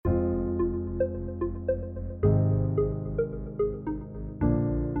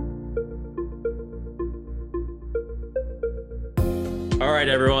right,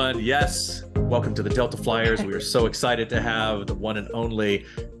 everyone. Yes, welcome to the Delta Flyers. We are so excited to have the one and only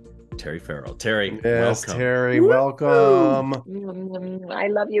Terry Farrell. Terry, Yes, welcome. Terry, Woo! welcome. I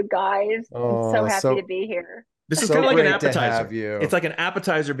love you guys. I'm so Oh, happy to so be here. This is so kind of like an great to have appetizer. It's you. like an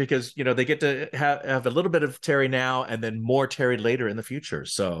appetizer because, they get to have a little bit of Terry now and then more Terry later in the future.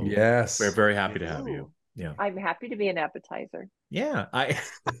 So we're Yes. very happy to have you. Ooh, Yeah. I'm happy to be an appetizer. Yeah.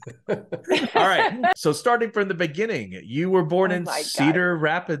 All right. So starting from the beginning, you were born Oh in my God. Cedar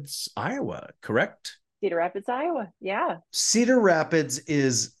Rapids, Iowa, correct? Cedar Rapids, Iowa. Yeah. Cedar Rapids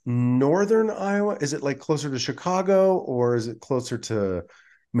is northern Iowa. Is it like closer to Chicago or is it closer to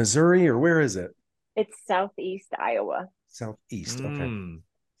Missouri or where is it? It's southeast Iowa. Southeast. Okay. Mm.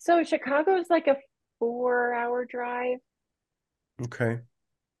 So Chicago is like a 4-hour drive. Okay.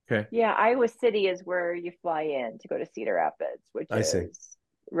 Okay. Yeah, Iowa City is where you fly in to go to Cedar Rapids, which I see. is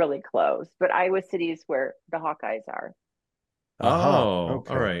really close. But Iowa City is where the Hawkeyes are. Aha. Oh, all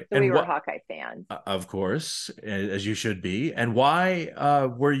Okay. right. So we And were what, Hawkeye fans. of course, as you should be. And why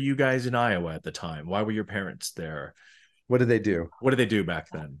were you guys in Iowa at the time? Why were your parents there? What did they do? What did they do back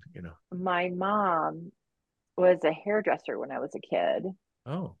then? My mom was a hairdresser when I was a kid.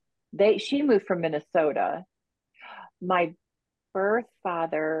 Oh, She moved from Minnesota. My birth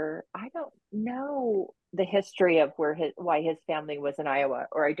father, I don't know the history of why his family was in Iowa,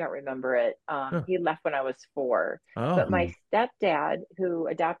 or I don't remember it. huh. He left when I was 4. Oh, But my Hmm. stepdad, who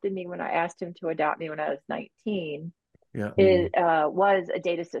adopted me when I asked him to adopt me when I was 19, yeah. Hmm. was a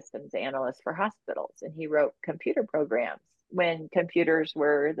data systems analyst for hospitals, and he wrote computer programs when computers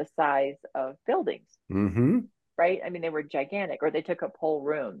were the size of buildings, Mm-hmm. right? I mean, they were gigantic, or they took up whole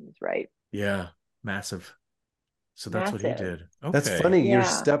rooms, right? Yeah. Massive. So that's what he Massive. did. That's Okay. funny. Your Yeah.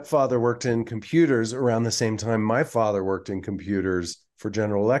 stepfather worked in computers around the same time my father worked in computers for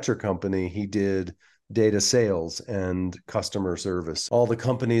General Electric Company. He did data sales and customer service. All the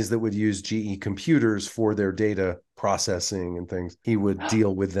companies that would use GE computers for their data processing and things, he would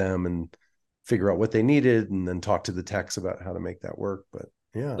deal with them and figure out what they needed and then talk to the techs about how to make that work. But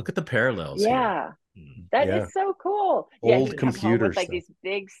yeah, Look at the parallels here. Yeah. Mhm. That yeah, is so cool. Yeah, he old would come home computer with like stuff. these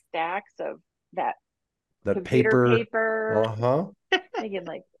big stacks of that That computer paper, paper, uh-huh. thinking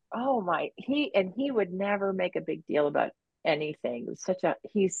like, oh my, he would never make a big deal about anything.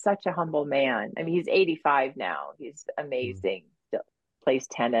 He's such a humble man. I mean, he's 85 now. He's amazing. Still plays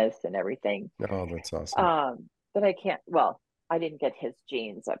tennis and everything. Oh, that's awesome. But I didn't get his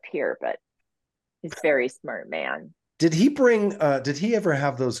genes up here, but he's a very smart man. Did he ever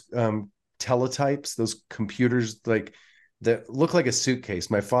have those teletypes, those computers like that look like a suitcase?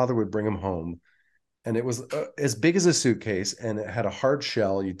 My father would bring them home and it was as big as a suitcase and it had a hard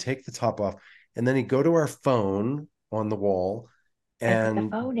shell. You'd take the top off and then he'd go to our phone on the wall And put the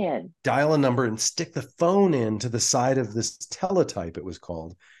and phone in. dial a number and stick the phone in to the side of this teletype, it was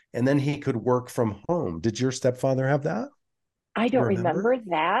called. And then he could work from home. Did your stepfather have that? I Do you don't remember? remember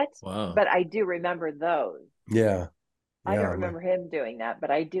that, Wow. but I do remember those. Yeah. I don't Yeah. remember him doing that,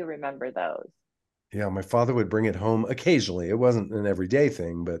 but I do remember those. My father would bring it home occasionally. It wasn't an everyday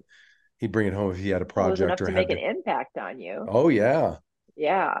thing, but he'd bring it home if he had a Well, it was project enough or to had make an to. impact on you. Oh yeah,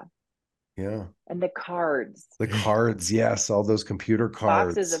 Yeah. yeah. And the cards, The cards, yes, all those computer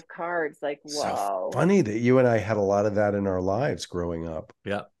boxes cards. of cards, like, So whoa. funny that you and I had a lot of that in our lives growing up.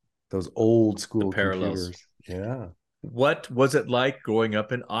 Yeah. Those old The school parallels. computers. Yeah. What was it like growing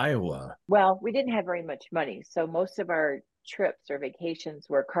up in Iowa? Well, we didn't have very much money. So most of our trips or vacations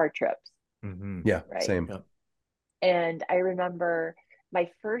were car trips, Hmm. Yeah, right? same. Yeah. And I remember my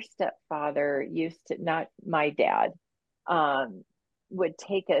first stepfather used to, not my dad, um, would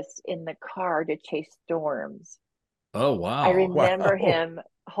take us in the car to chase storms. Oh, I wow. remember Wow. him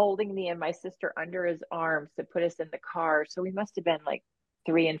holding me and my sister under his arms to put us in the car. So we must have been like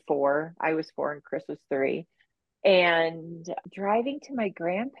 3 and 4. I was 4 and Chris was 3. And driving to my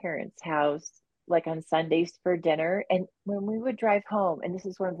grandparents' house like on Sundays for dinner. And when we would drive home, and this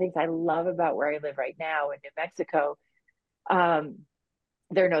is one of the things I love about where I live right now in New Mexico, um,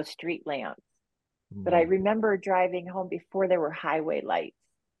 there are no street lamps. But I Mm. remember driving home before there were highway lights.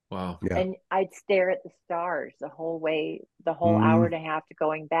 Wow. Yeah. And I'd stare at the stars the whole way, the whole hour Mm, and a half to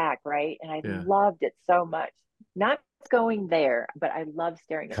going back, right? And I Yeah. loved it so much. Not going there, but I love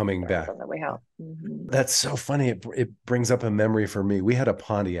staring at the coming stars back. on the way home. Hmm. That's so funny. It brings up a memory for me. We had a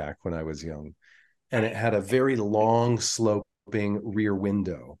Pontiac when I was young, and it had a very long sloping rear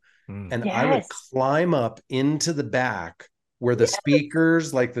window. Mm. And I would Yes. climb up into the back where the Yes.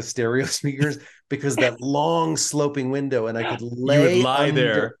 speakers, like the stereo speakers, because that long sloping window, and I could You would lay lie under.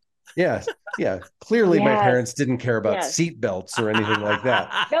 there. Yes, yeah. Clearly, my Yes. parents didn't care about Yes. seat belts or anything like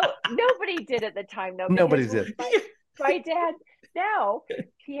that. No, nobody did at the time though, because Nobody did. my dad, now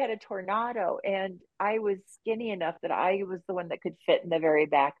he had a tornado, and I was skinny enough that I was the one that could fit in the very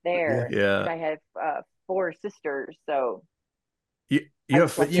back Yeah. there. Yeah. And I have 4 sisters, so You I have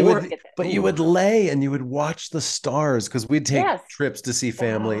was But lucky you enough four. to would, get that. but you Ooh. would lay and you would watch the stars because we'd take Yes. trips to see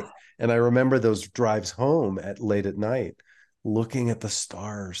family. Oh, And I remember those drives home at late at night, looking at the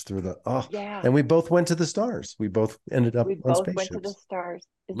stars through the yeah. and we both went to the stars. We both ended up We on both went to the spaceships. stars.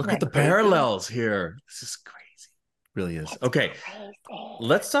 Isn't Look at that the crazy? parallels here. This is crazy. Really is. It's Okay. crazy.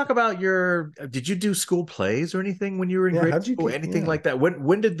 Let's talk about did you do school plays or anything when you were in Yeah, grade how'd you school? get? Anything Yeah, like that?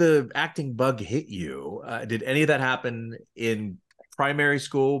 When did the acting bug hit you? Did any of that happen in primary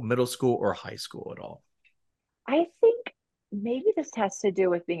school, middle school, or high school at all? I think maybe this has to do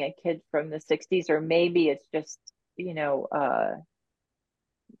with being a kid from the 60s, or maybe it's just, you know,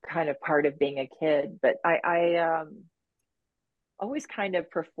 kind of part of being a kid. But I always kind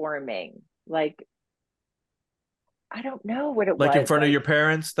of performing. Like, I don't know what it Like in was. front of your Like,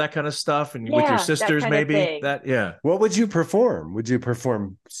 parents, that kind of stuff, and with your yeah, that sisters, kind of maybe thing. that, yeah. what would you perform? Would you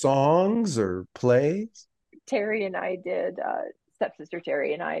perform songs or plays? Terry and I did, stepsister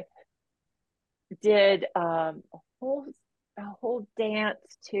Terry and I did whole a whole dance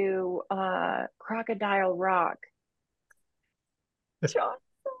to Crocodile Rock, John,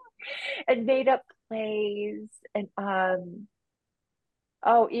 and made up plays. And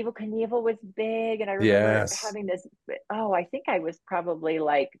oh, Evil Knievel was big, and I remember Yes. having this. Oh, I think I was probably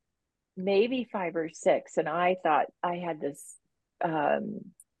like maybe 5 or 6, and I thought I had this um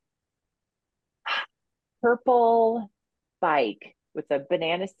purple bike with a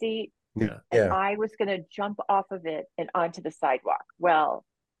banana seat, and Yeah. I was going to jump off of it and onto the sidewalk. Well,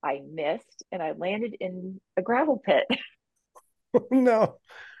 I missed and I landed in a gravel pit. No.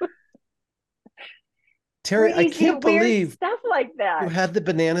 Terry, I Crazy, can't weird believe stuff like you that. had the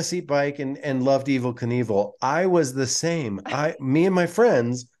banana seat bike and loved Evil Knievel. I was the same. Me and my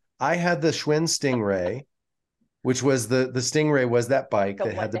friends, I had the Schwinn Stingray, which was the Stingray was that bike The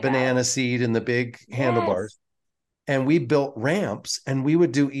that had one the to have. banana seat and the big Yes. handlebars. And we built ramps and we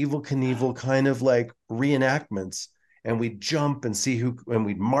would do Evil Knievel kind of like reenactments. And we'd jump and see who, and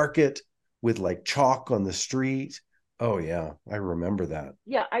we'd mark it with like chalk on the street. Oh yeah, I remember that.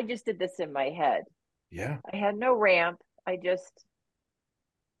 Yeah, I just did this in my head. Yeah. I had no ramp. I just,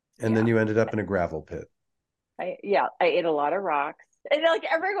 And then yeah. you ended up in a gravel pit. I ate a lot of rocks. And like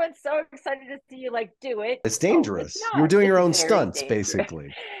everyone's so excited to see you like do it. It's Oh, it's dangerous. You were not. doing It's your own very stunts, dangerous.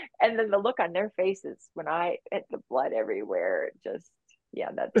 basically. And then the look on their faces when I hit the blood everywhere, just yeah,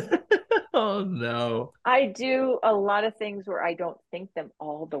 that's Oh no. I do a lot of things where I don't think them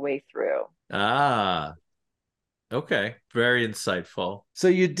all the way through. Ah, okay. Very insightful. So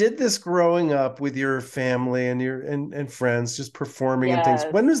you did this growing up with your family and your and friends, just performing and things.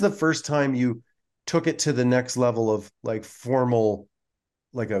 Yes. When was the first time you took it to the next level of like formal,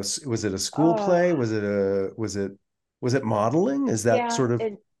 like was it a school Oh, play? Was it modeling? Is that yeah. sort of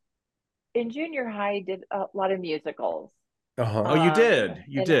In junior high, I did a lot of musicals. uh-huh. Oh, you did.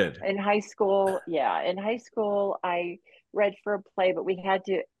 You In did. in high school, yeah, in high school, I read for a play, but we had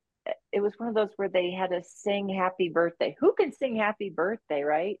to. It was one of those where they had to sing "Happy Birthday." Who can sing "Happy Birthday,"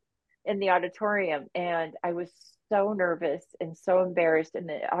 right? In the auditorium, and I was so nervous and so embarrassed, and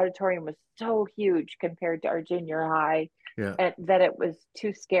the auditorium was so huge compared to our junior high, Yeah. and that it was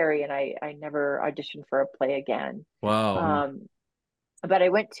too scary, and I never auditioned for a play again. Wow. Um, but I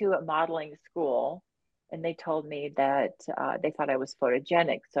went to a modeling school, and they told me that they thought I was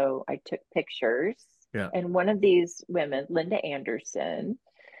photogenic. So I took pictures. Yeah. And one of these women, Linda Anderson,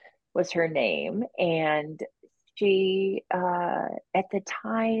 was her name. And she, at the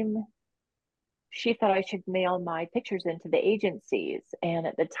time, she thought I should mail my pictures into the agencies. And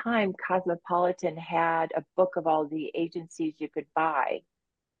at the time, Cosmopolitan had a book of all the agencies you could buy.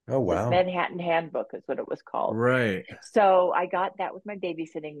 Oh The wow. Manhattan Handbook is what it was called. Right. So I got that with my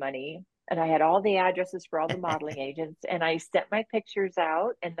babysitting money, and I had all the addresses for all the modeling agents, and I sent my pictures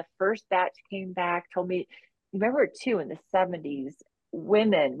out. And the first batch came back, told me, remember too, in the 70s,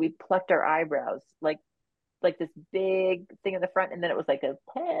 women, we plucked our eyebrows like this big thing in the front, and then it was like a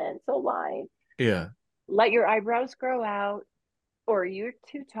pencil line. Yeah. Let your eyebrows grow out, or you're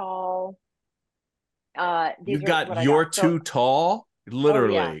too tall. You These are got what I got. you're So, too tall? oh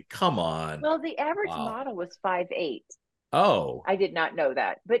yeah. Literally. Come on. Well, the average Wow. model was 5'8". Oh, I did not know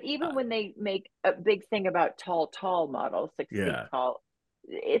that. But uh, even when they make a big thing about tall models, 6 feet yeah. tall,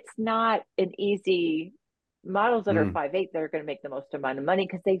 it's not an easy models that are Mm. 5'8" that are going to make the most amount of money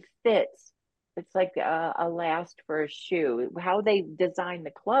because they fit. It's like a last for a shoe. How they design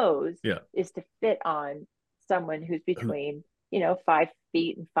the clothes Yeah. is to fit on someone who's Who- between 5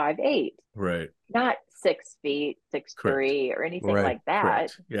 feet and 5'8", Right. not 6 feet, six Correct. three, or anything Right. like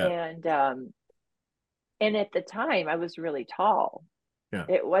that. Correct. Yeah. And at the time, I was really tall. Yeah.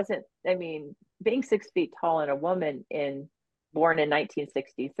 It wasn't. I mean, being 6 feet tall and a woman born in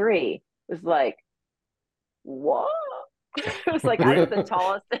 1963 was like, whoa. It was like I was the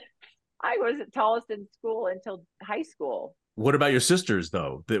tallest. I wasn't tallest in school until high school. What about your sisters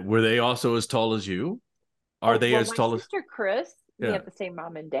though? That were they also as tall as you? Are Oh, they well, as my tall as? sister Chris, we Yeah. have the same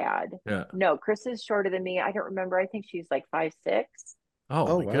mom and dad. Yeah. No, Chris is shorter than me. I don't remember. I think she's like 5'6". Oh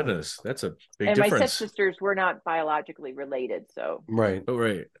Oh, my wow. goodness, that's a big And my difference. stepsisters were not biologically related. So, Right. Oh,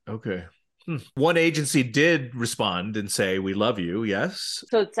 right. Okay. One agency did respond and say, "We love you." Yes.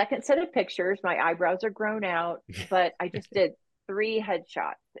 so second set of pictures, my eyebrows are grown out, but I just did 3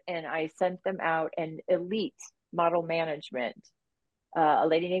 headshots and I sent them out. And Elite Model Management, a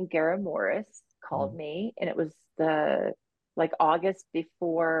lady named Gara Morris called me, and it was the like August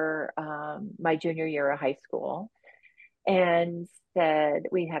before my junior year of high school, and said,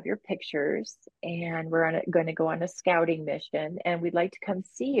 we have your pictures and we're going to go on a scouting mission and we'd like to come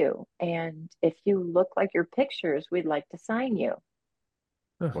see you. And if you look like your pictures, we'd like to sign you.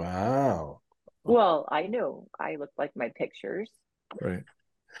 Wow. Well, I knew I looked like my pictures. Right.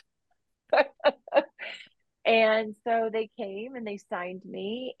 And so they came and they signed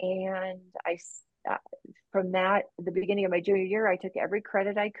me. And from that, the beginning of my junior year, I took every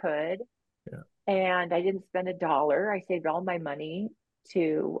credit I could. Yeah. And I didn't spend a dollar. I saved all my money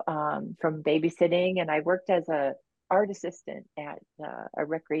from babysitting, and I worked as a art assistant at a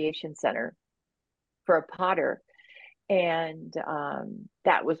recreation center for a potter. And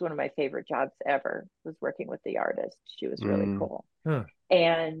that was one of my favorite jobs ever, was working with the artist. She was really cool. Huh.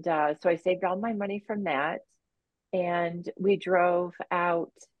 And so I saved all my money from that, and we drove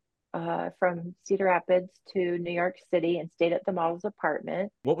out from Cedar Rapids to New York City and stayed at the model's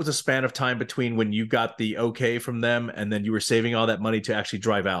apartment. What was the span of time between when you got the okay from them and then you were saving all that money to actually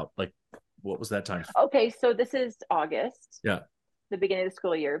drive out? Like, what was that time? Okay, so this is August. Yeah. The beginning of the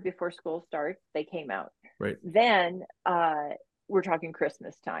school year, before school starts, they came out. Right. Then we're talking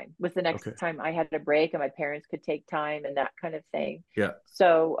Christmas time was the next Okay. time I had a break and my parents could take time and that kind of thing. Yeah.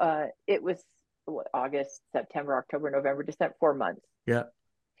 So it was August, September, October, November, December, 4 months. Yeah.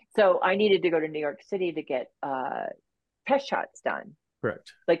 So I needed to go to New York City to get test shots done.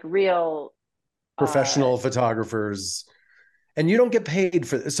 Correct. Like real Professional photographers. And you don't get paid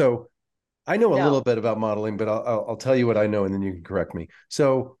for this. So I know a No. little bit about modeling, but I'll tell you what I know and then you can correct me.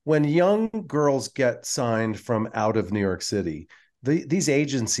 So when young girls get signed from out of New York City, these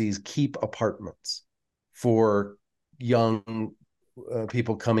agencies keep apartments for young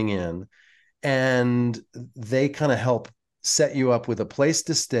people coming in, and they kind of help set you up with a place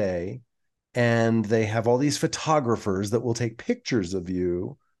to stay. And they have all these photographers that will take pictures of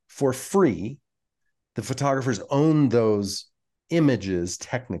you for free. The photographers own those images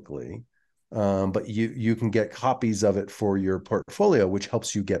technically, but you can get copies of it for your portfolio, which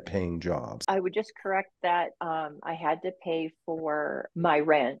helps you get paying jobs. I would just correct that. I had to pay for my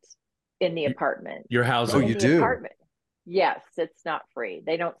rent in the apartment. Your housing. Oh, you the do? Apartment. Yes, it's not free.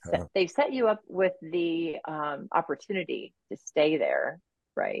 They don't. They set you up with the opportunity to stay there,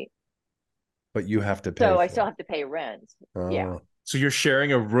 right? But you have to pay. So I still have to pay rent. Yeah. So you're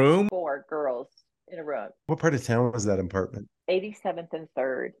sharing a room? 4 girls in a room. What part of town was that apartment? 87th and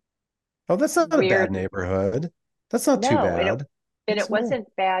 3rd. Oh, that's not a bad neighborhood. That's not too bad. And it wasn't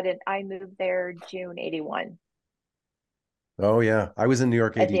bad. And I moved there June 81. Oh yeah, I was in New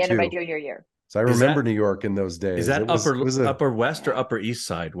York 82 at the end of my junior year. So I remember New York in those days. Is that upper west or upper east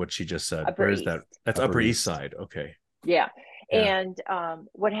side? What she just said. Where is that? That's upper east side. Okay. Yeah. And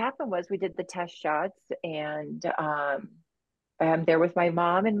what happened was we did the test shots, and I'm there with my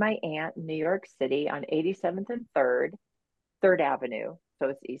mom and my aunt in New York City on 87th and 3rd Avenue. So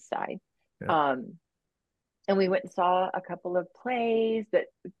it's east side. Yeah. And we went and saw a couple of plays, but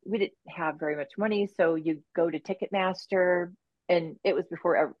we didn't have very much money. So you go to Ticketmaster, and it was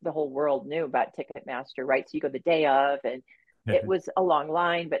before the whole world knew about Ticketmaster, right? So you go the day of, and it was a long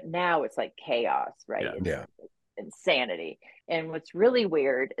line, but now it's like chaos, right? Yeah. It's insanity. And what's really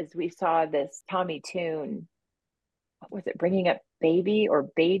weird is we saw this Tommy Tune. What was it? Bringing Up Baby or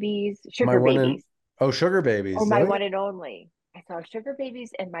Babies? Sugar Babies. Sugar Babies. Oh, My One and Only. I saw Sugar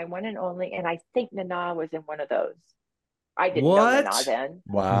Babies and My One and Only, and I think Nana was in one of those. I didn't know Nana then.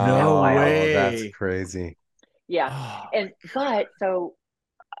 Wow. No way. That's crazy. Yeah. But so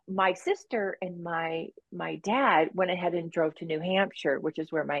my sister and my dad went ahead and drove to New Hampshire, which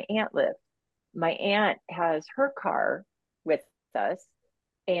is where my aunt lived. My aunt has her car with us,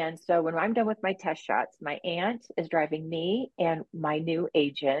 And so when I'm done with my test shots, my aunt is driving me and my new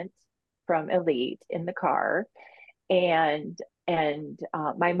agent from Elite in the car, and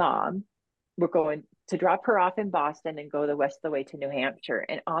my mom. We're going to drop her off in Boston and go the rest of the way to New Hampshire.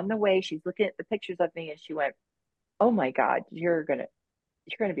 And on the way, she's looking at the pictures of me and she went, "Oh my God, you're gonna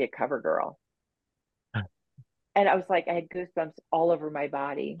be a cover girl." And I was like, I had goosebumps all over my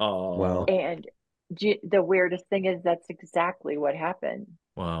body. Oh, Wow. And the weirdest thing is that's exactly what happened.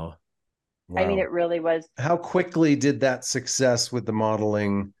 wow. I mean, Wow. it really was. How quickly did that success with the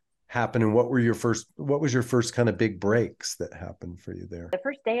modeling happen, and what was your first kind of big breaks that happened for you there? The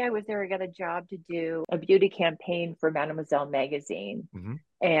first day I was there, I got a job to do a beauty campaign for Mademoiselle magazine. Mm-hmm.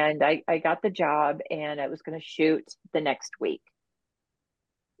 And I got the job and I was going to shoot the next week.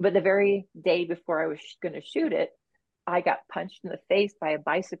 But the very day before I was going to shoot it, I got punched in the face by a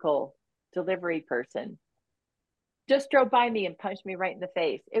bicycle delivery person. Just drove by me and punched me right in the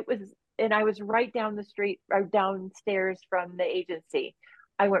face. And I was right down the street or downstairs from the agency.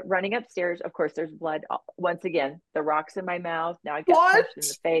 I went running upstairs. Of course, there's blood. Once again, the rocks in my mouth. Now I got What? punched in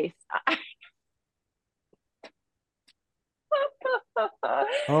the face.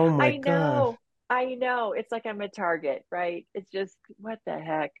 Oh my I gosh. know. I know. It's like I'm a target, right? It's just what the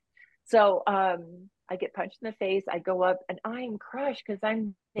heck. So I get punched in the face. I go up and I'm crushed because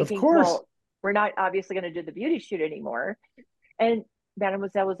I'm Of thinking, course. well, we're not obviously going to do the beauty shoot anymore. And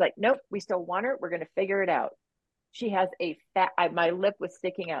Mademoiselle was like, nope, we still want her. We're going to figure it out. She has a fat, my lip was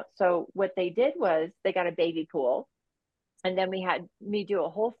sticking out. So what they did was they got a baby pool. And then we had me do a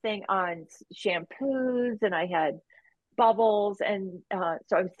whole thing on shampoos, and I had bubbles. And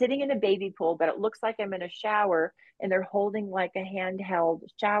so I'm sitting in a baby pool, but it looks like I'm in a shower, and they're holding like a handheld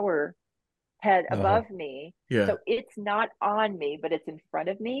shower head Uh-huh. above me. Yeah. So it's not on me, but it's in front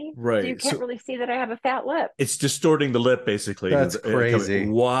of me. So you Right. can't So really see that I have a fat lip. it's distorting the lip basically. That's crazy.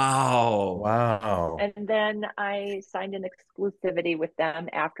 Wow. Wow. And then I signed an exclusivity with them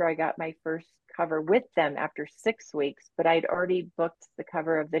after I got my first cover with them after 6 weeks, but I'd already booked the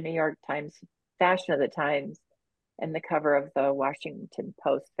cover of the New York Times Fashion of the Times and the cover of the Washington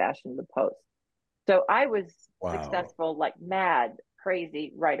Post Fashion of the Post. So I was Wow. successful like mad,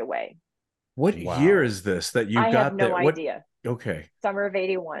 crazy right away. What year Wow. is this that you I have got no there? What? idea. Okay. Summer of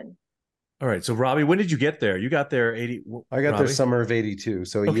 81. All right. So Robbie, when did you get there? You got there 80. I got there Robbie? summer of 82,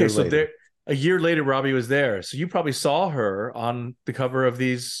 so a Okay. year So later. there, a year later, Robbie was there. So you probably saw her on the cover of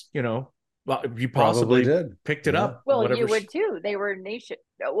these, you Probably possibly did. picked it Yeah. up, Well, whatever. you would too. They were nation.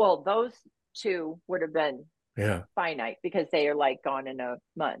 Well, those two would have been Yeah. finite because they are like gone in a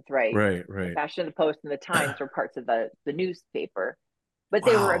month, right? Right. The Right. Fashion of the Post and the Times were parts of the newspaper, but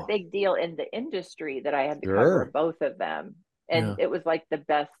they were a Wow. big deal in the industry that I had the cover of Sure. both of them. And Yeah. it was like the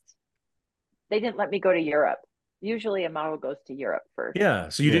best. They didn't let me go to Europe. Usually a model goes to Europe first Yeah.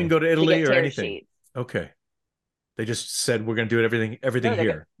 So you didn't Yeah. go to to Italy get or tear anything. sheets. Okay. They just said we're going to do everything No,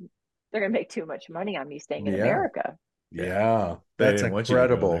 here. they're gonna make too much money on me staying in Yeah. America. Yeah. Yeah. They That's didn't want you to go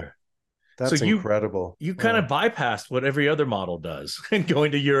incredible. there. So That's incredible. you kind of Wow. bypassed what every other model does and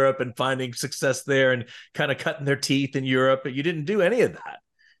going to Europe and finding success there and kind of cutting their teeth in Europe, but you didn't do any of that.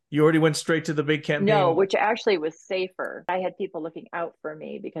 You already went straight to the big No, campaign. which actually was safer. I had people looking out for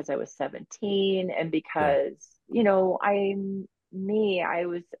me because I was 17 and Yeah. because, I'm me. I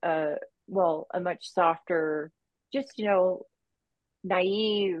was a much softer, just,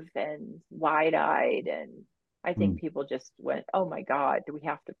 naive and wide-eyed. And I think Mm. people just went, "Oh my God, do we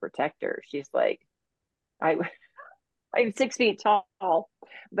have to protect her?" She's like, I I'm 6 feet tall,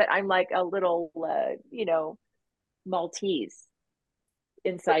 but I'm like a little Maltese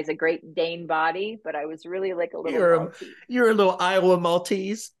in size, a Great Dane body, but I was really like a little You're a, Maltese. you're a little Iowa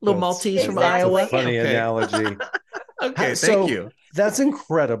Maltese, little Maltese from That's a Iowa. Exactly. funny Okay. analogy. Okay. Thank So you. that's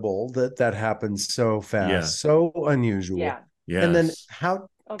incredible that that happens so Yeah. fast, so unusual. Yeah. And then Yes.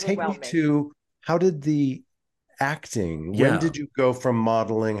 take me Overwhelming. to how did the acting, when Yeah. did you go from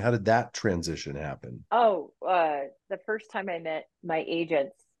modeling? How did that transition happen? Oh, the first time I met my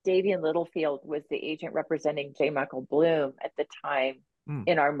agents, Davian Littlefield was the agent representing J. Michael Bloom at the time Hmm.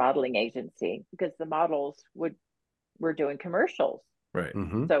 in our modeling agency because the models were doing commercials. Right.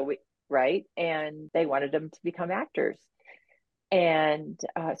 Mm-hmm. So right, and they wanted them to become actors. And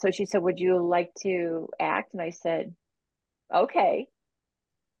so she said, "Would you like to act?" And I said, "Okay,"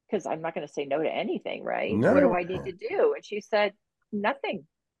 because I'm not going to say no to anything, right? What do No. I need to do? And she said, "Nothing."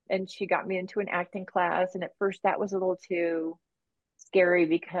 And she got me into an acting class. And at first, that was a little too scary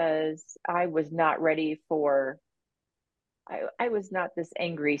because I was not ready I was not this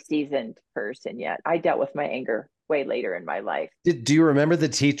angry, seasoned person yet. I dealt with my anger way later in my life. Do you remember the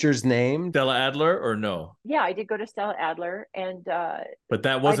teacher's name? Stella Adler or no? Yeah, I did go to Stella Adler, and But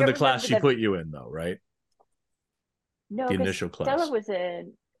that I wasn't don't the class remember she the put you in, though, right? no, The because initial Stella class. was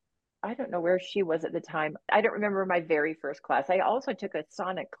in, I don't know where she was at the time. I don't remember my very first class. I also took a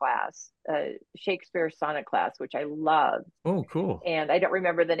sonnet class, Shakespeare sonnet class, which I loved. Oh, cool. And I don't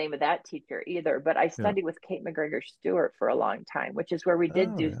remember the name of that teacher either, but I Yeah. studied with Kate McGregor Stewart for a long time, which is where we did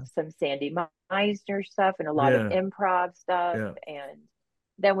Oh, do yeah. some Sandy Meisner stuff and a lot of Yeah. improv stuff. Yeah. And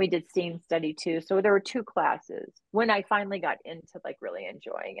then we did scene study too. So there were two classes when I finally got into like really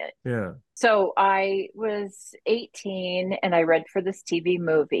enjoying it. Yeah. So I was 18 and I read for this TV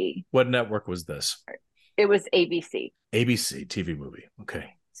movie. What network was this? It was ABC. ABC TV movie.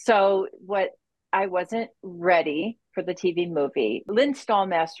 Okay. So what I wasn't ready for the TV movie. Lynn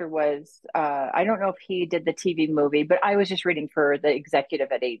Stallmaster was, I don't know if he did the TV movie, but I was just reading for the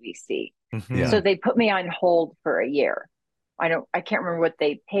executive at ABC. Mhm. Yeah. So they put me on hold for a year. I can't remember what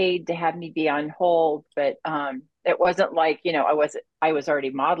they paid to have me be on hold, but it wasn't like, I was already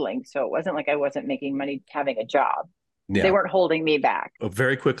modeling. So it wasn't like I wasn't making money having a job. They Yeah. weren't holding me back.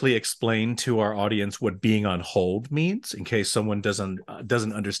 Very quickly explain to our audience what being on hold means in case someone doesn't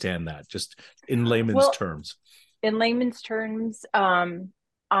understand that, just in layman's Well, terms. in layman's terms,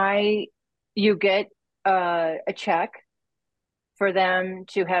 you get a check for them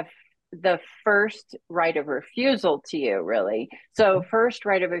to have the first right of refusal to you, really. So first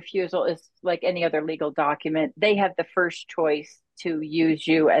right of refusal is like any other legal document. They have the first choice to use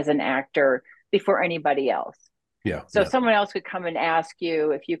you as an actor before anybody else. Yeah. So someone else could come and ask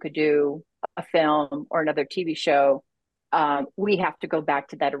you if you could do a film or another TV show. We have to go back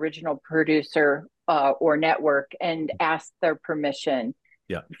to that original producer or network and ask their permission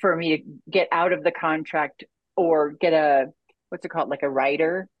for me to get out of the contract or get what's it called, like a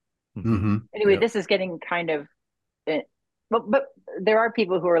writer. Mm-hmm. Anyway, this is getting kind of, but there are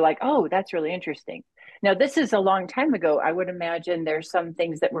people who are like, oh, that's really interesting. Now, this is a long time ago. I would imagine there's some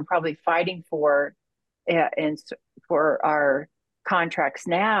things that we're probably fighting for and for our contracts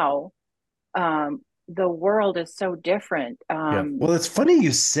now. The world is so different. Well, it's funny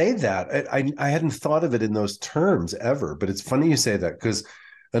you say that. I hadn't thought of it in those terms ever, but it's funny you say that because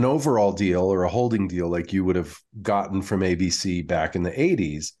an overall deal or a holding deal like you would have gotten from ABC back in the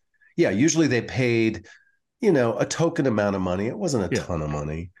 80s, usually they paid, a token amount of money. It wasn't a ton of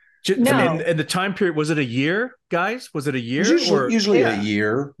money. No. And the time period, was it a year, guys? Was it a year? Usually a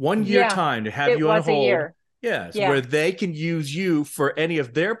year. 1 year time to have you on hold. A year. Yes, where they can use you for any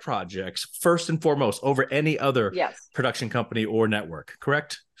of their projects first and foremost over any other production company or network.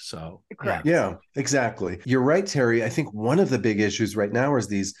 Correct? So correct. Yeah, exactly. You're right, Terry. I think one of the big issues right now is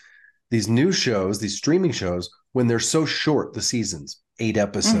these new shows, these streaming shows, when they're so short, the seasons, 8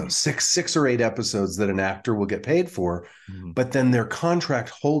 episodes, six or 8 episodes that an actor will get paid for, but then their contract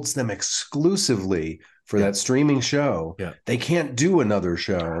holds them exclusively for that streaming show. They can't do another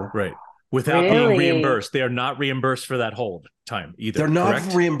show. Right. Without being reimbursed. They are not reimbursed for that hold time either. They're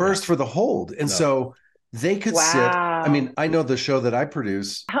not reimbursed for the hold. And so they could sit. I mean, I know the show that I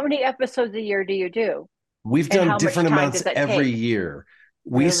produce. How many episodes a year do you do? We've done different amounts every year.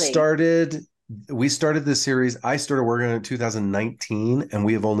 We started this series. I started working on it in 2019, and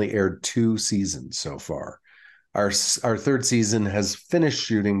we have only aired 2 seasons so far. Our third season has finished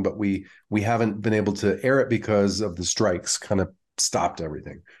shooting, but we haven't been able to air it because of the strikes, kind of stopped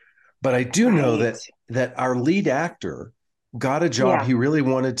everything. But I do know that our lead actor got a job he really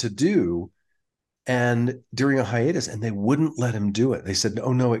wanted to do, and during a hiatus, and they wouldn't let him do it. They said,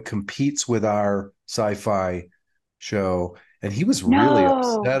 "Oh no, it competes with our sci-fi show," and he was really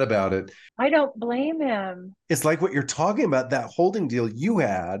upset about it. I don't blame him. It's like what you're talking about, that holding deal you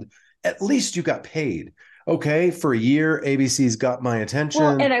had. At least you got paid. Okay, for a year, ABC's got my attention.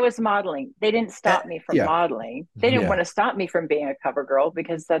 Well, and I was modeling. They didn't stop me from modeling. They didn't want to stop me from being a cover girl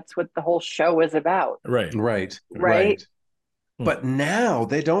because that's what the whole show was about. Right. But now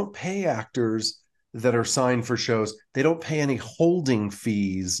they don't pay actors that are signed for shows. They don't pay any holding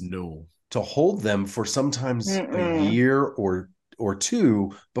fees to hold them for sometimes a year or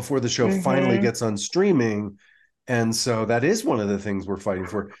 2 before the show finally gets on streaming. And so that is one of the things we're fighting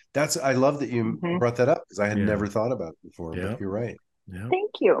for. I love that you brought that up because I had never thought about it before, but you're right.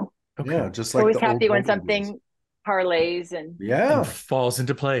 Thank you. Okay. Yeah, just like always happy when something parlays and falls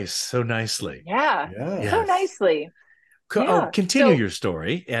into place so nicely. So nicely. Continue your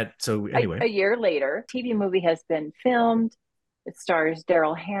story. So anyway, a year later, TV movie has been filmed. It stars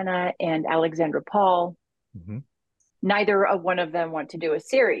Daryl Hannah and Alexandra Paul. Neither of one of them want to do a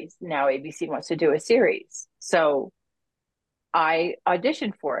series. Now ABC wants to do a series. So I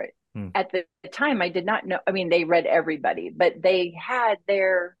auditioned for it. At the time, I did not know. I mean, they read everybody, but they had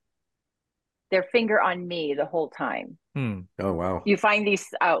their finger on me the whole time. Oh, wow. You find these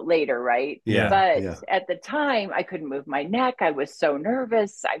out later, right? Yeah. But yeah. at the time, I couldn't move my neck. I was so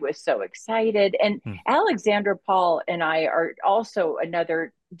nervous. I was so excited. And Alexandra Paul and I are also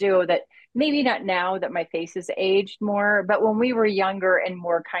another duo that maybe not now that my face has aged more, but when we were younger and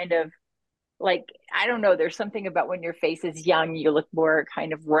more kind of like, I don't know, there's something about when your face is young, you look more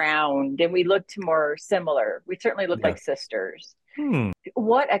kind of round, and we looked more similar. We certainly look like sisters.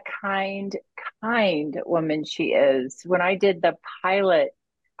 What a kind woman she is. When I did the pilot,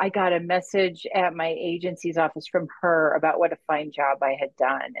 I got a message at my agency's office from her about what a fine job I had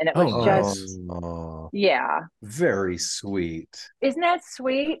done. And it was just, yeah. Very sweet. Isn't that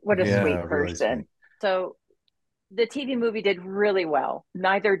sweet? What a sweet person. Really sweet. So the TV movie did really well.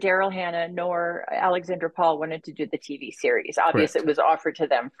 Neither Daryl Hannah nor Alexandra Paul wanted to do the TV series. Obviously, it was offered to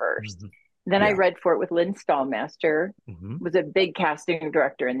them first. Then I read for it with Lynn Stallmaster, was a big casting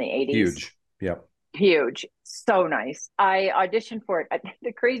director in the 80s. Huge. Yep. Huge. So nice. I auditioned for it.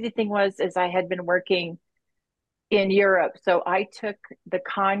 The crazy thing was, is I had been working in Europe. So I took the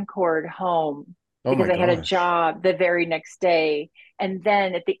Concorde home because I had a job the very next day. And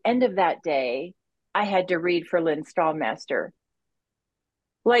then at the end of that day, I had to read for Lynn Stallmaster.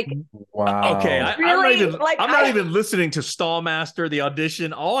 Like, wow. Okay, really? I'm not even listening to Stallmaster, the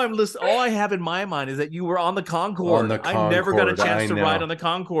audition. All I have in my mind is that you were on the Concorde. I never got a chance to ride on the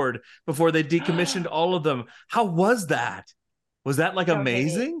Concorde before they decommissioned all of them. How was that? Was that like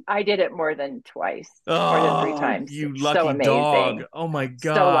amazing? I did it more than twice, more than 3 times. You lucky dog. Oh my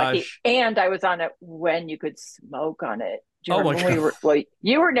gosh. So lucky. And I was on it when you could smoke on it. Oh my God.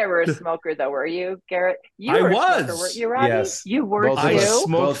 You were never a smoker though, were you, Garrett? I was. A smoker, were you, Robbie? Yes. You were Both too. of us,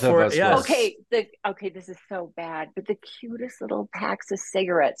 smoked for it. Yes. Okay, this is so bad, but the cutest little packs of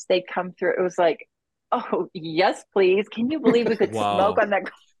cigarettes they'd come through. It was like, oh yes, please. Can you believe we could smoke on that?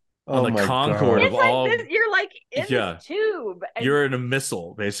 On the Concorde of all, you're like in this tube. You're in a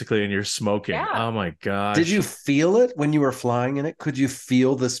missile basically, and you're smoking. Yeah. Oh my gosh! Did you feel it when you were flying in it? Could you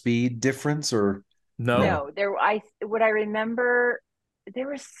feel the speed difference or no? No. What I remember, there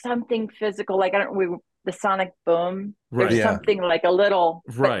was something physical, like the sonic boom. There's something like a little,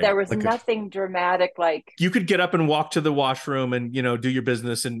 but there was like nothing dramatic. Like you could get up and walk to the washroom and do your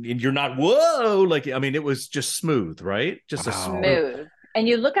business, and you're not it was just smooth, right? Just a smooth. And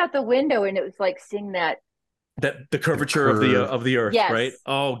you look out the window, and it was like seeing the curvature of the earth, right?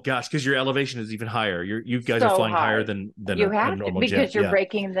 Oh gosh, because your elevation is even higher. You guys are flying higher than you have to, because you're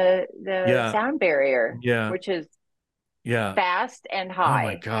breaking the sound barrier, which is fast and high. Oh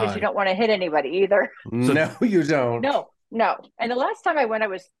my God. Because you don't want to hit anybody either. No, you don't. No. And the last time I went, I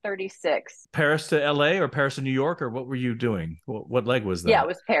was 36. Paris to LA or Paris to New York, or what were you doing? What leg was that? Yeah, it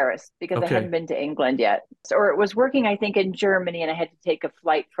was Paris, because I hadn't been to England yet. Or it was working, I think, in Germany, and I had to take a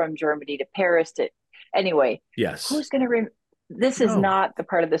flight from Germany to Paris anyway. Yes. Who's going to this is not the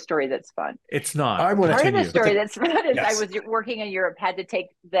part of the story that's fun. It's not. Part of the story that's fun is I was working in Europe, had to take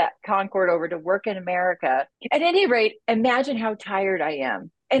that Concorde over to work in America. At any rate, imagine how tired I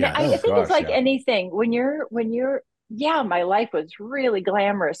am. And I think it's like anything. When you're my life was really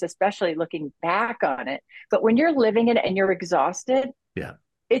glamorous, especially looking back on it. But when you're living it and you're exhausted,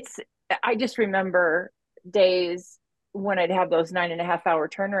 I just remember days when I'd have those 9.5-hour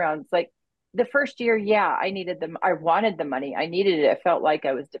turnarounds. Like the first year, I wanted the money. I needed it. I felt like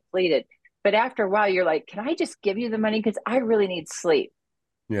I was depleted. But after a while, you're like, can I just give you the money? Because I really need sleep.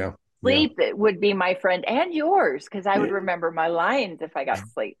 Yeah. Sleep would be my friend and yours, because I would remember my lines if I got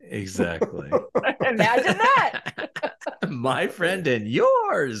sleep. Exactly. Imagine that. My friend and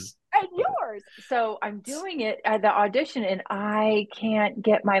yours. And yours. So I'm doing it at the audition, and I can't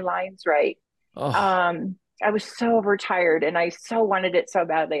get my lines right. I was so overtired, and I so wanted it so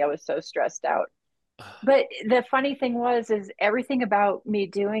badly. I was so stressed out. But the funny thing is everything about me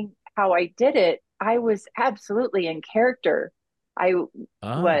doing how I did it, I was absolutely in character. I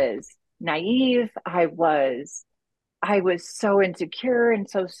was naive. I was so insecure and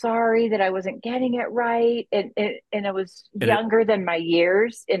so sorry that I wasn't getting it right. And I was younger than my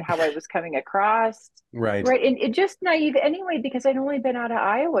years in how I was coming across. Right. And it just naive anyway, because I'd only been out of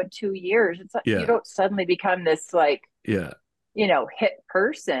Iowa 2 years. It's like, you don't suddenly become this hit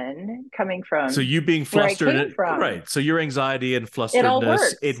person coming from. So you being flustered, right? So your anxiety and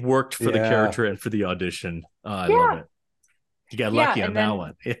flusteredness, it worked for the character and for the audition. I love it. You got lucky on that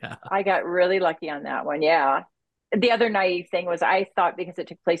one. Yeah. I got really lucky on that one. Yeah. The other naive thing was I thought because it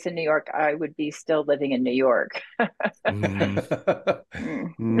took place in New York, I would be still living in New York.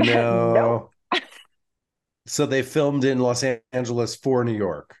 No. So they filmed in Los Angeles for New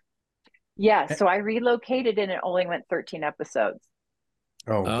York. Yeah, so I relocated and it only went 13 episodes.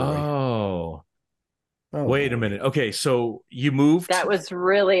 Oh boy. Oh, Oh wait a boy. minute. Okay, so you moved That was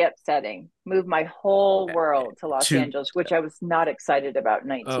really upsetting. Moved my whole world to Los to Angeles, which I was not excited about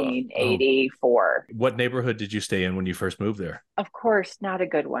in oh, 1984. what neighborhood did you stay in when you first moved there? Of course, not a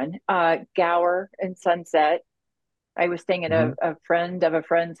good one. Gower and Sunset. I was staying at Mhm. a friend of a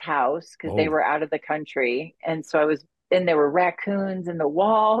friend's house because they Oh, were out of the country. And so I was, and there were raccoons in the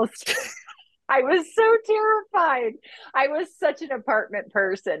walls. I was so terrified. I was such an apartment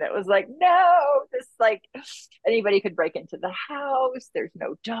person. It was like, no, this like anybody could break into the house. There's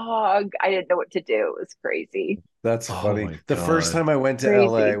no dog. I didn't know what to do. It was crazy. That's oh funny. my The first God. time I went to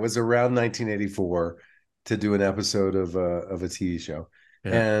LA Crazy. was around 1984 to do an episode of a TV show.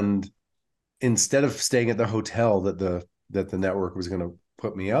 Yeah. And instead of staying at the hotel that the network was going to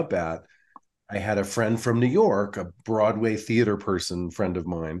put me up at, I had a friend from New York, a Broadway theater person, friend of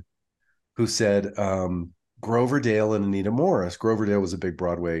mine, who said Grover Dale and Anita Morris. Grover Dale was a big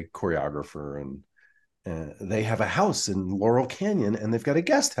Broadway choreographer, and they have a house in Laurel Canyon, and they've got a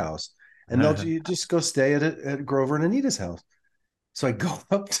guest house, and they'll you just go stay at Grover and Anita's house. So I go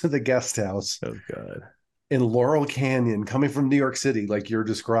up to the guest house Oh God. in Laurel Canyon, coming from New York City, like you're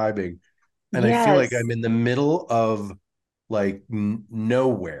describing, and I feel like Yes. I'm in the middle of like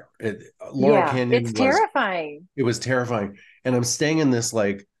nowhere. Laurel Yeah. Canyon It's was terrifying. it was terrifying, and I'm staying in this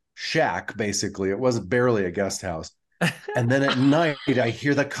like shack basically. It was barely a guest house, and then at night I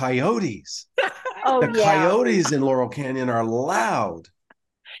hear the coyotes. Oh, The yeah. coyotes in Laurel Canyon are loud,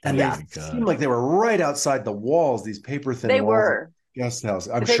 and Oh they Yeah. my seem God. like they were right outside the walls, these paper thin They walls of were. the guest house.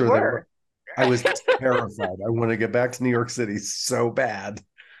 I'm They sure they were. were. I was terrified. I want to get back to New York City so bad.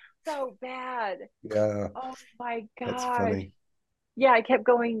 So bad. Yeah, Oh my that's gosh. funny. Yeah, I kept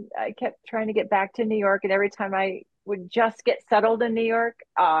trying to get back to New York, and every time I would just get settled in New York,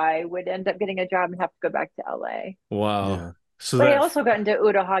 I would end up getting a job and have to go back to LA. Wow. Yeah. So But I that also got into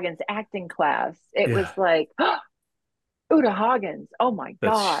Uta Hagen's acting class. It was yeah, like, oh, Uta Hagen's, oh my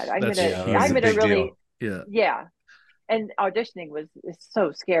God. that's He's I'm a gonna huge. big really, deal. Yeah. yeah. And auditioning was is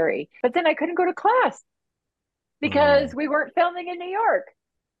so scary. But then I couldn't go to class because Oh, we weren't filming in New York.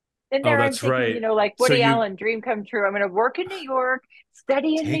 And Oh, there I'm that's thinking, right. like So Woody you Allen, dream come true. I'm going to work in New York,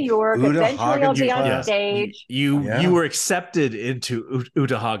 study in New take York. Uta Eventually, I'll Hagen's be on yeah, class. stage. you Yeah. were accepted into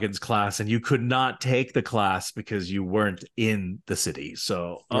Uta Hagen's class, and you could not take the class because you weren't in the city.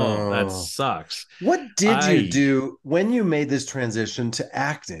 So, oh, that Oh. sucks. What did you I do when you made this transition to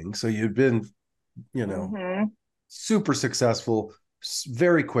acting? So you'd been, you know, Hmm. super successful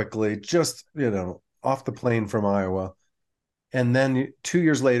very quickly, just, off the plane from Iowa. And then 2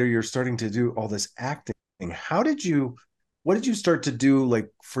 years later, you're starting to do all this acting. What did you start to do like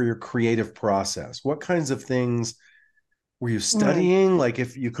for your creative process? What kinds of things were you Mm. studying? Like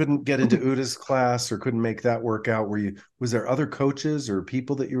if you couldn't get into Uda's class or couldn't make that work out, was there other coaches or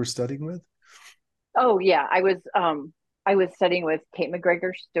people that you were studying with? Oh yeah, I was studying with Kate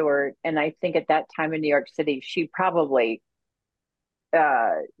McGregor Stewart, and I think at that time in New York City, she probably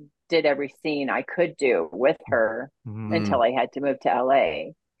uh, did every scene I could do with her mhm. until I had to move to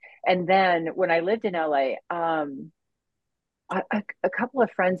LA. And then when I lived in LA, a couple of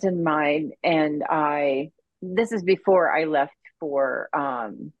friends of mine and I, this is before I left for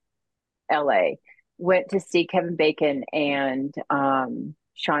LA, went to see Kevin Bacon and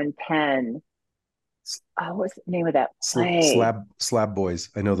Sean Penn. Oh, what's the name of that play? Slab Boys.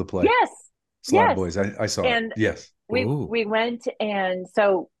 I know the play. Yes, Slab yes. Boys. I saw it. And Yes. Ooh, we went and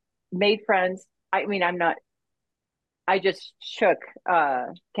so made friends. I mean, I just shook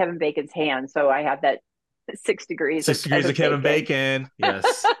Kevin Bacon's hand, so I have that 6 degrees of 6 degrees of Kevin Kevin Bacon. Bacon.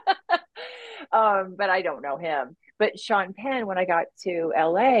 Yes. But I don't know him. But Sean Penn, when I got to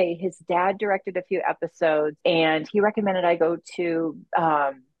LA, his dad directed a few episodes, and he recommended I go to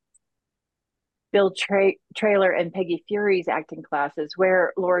Trailer and Peggy Fury's acting classes,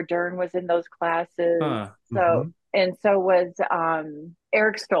 where Laura Dern was in those classes. Huh. So Mhm. and so was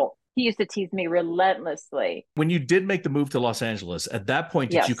Eric Stoltz. He used to tease me relentlessly. When you did make the move to Los Angeles, at that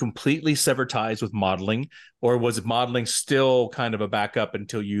point, did you Yes. completely sever ties with modeling, or was modeling still kind of a backup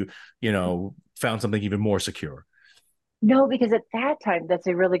until found something even more secure? No, because at that time, that's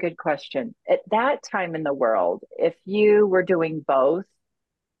a really good question. At that time in the world, if you were doing both,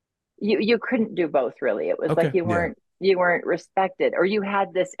 you couldn't do both really. It was like Okay. Yeah. you weren't respected, or you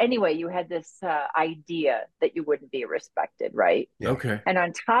had this anyway. You had this idea that you wouldn't be respected, right? Yeah. Okay. And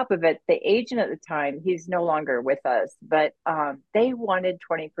on top of it, the agent at the time, he's no longer with us, but they wanted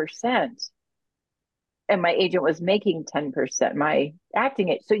 20%, and my agent was making 10%. My acting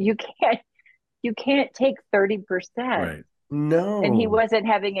it, so you can't take 30%. Right. And he No. wasn't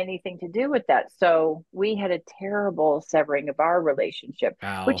having anything to do with that. So we had a terrible severing of our relationship,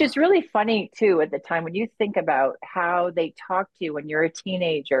 which Ow. is really funny too at the time when you think about how they talk to you when you're a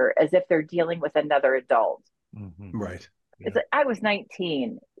teenager as if they're dealing with another adult. Mm-hmm. Right. It's like, I was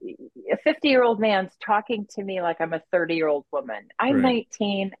 19. A 50-year-old man's talking to me like I'm a 30-year-old woman. I'm Right.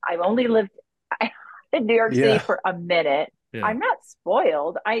 19. I've only lived in New York City Yeah. for a minute. Yeah. I'm not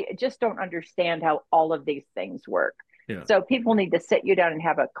spoiled. I just don't understand how all of these things work. Yeah. So people need to sit you down and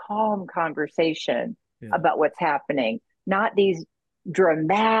have a calm conversation Yeah. about what's happening, not these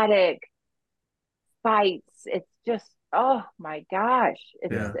dramatic fights. It's just, oh my gosh.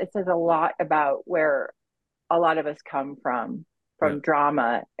 Yeah. It says a lot about where a lot of us come Yeah. from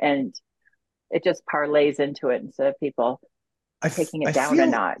drama, and it just parlays into it instead of people taking it I down a feel,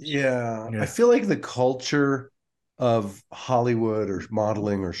 notch. yeah, I Yeah. feel like the culture of Hollywood or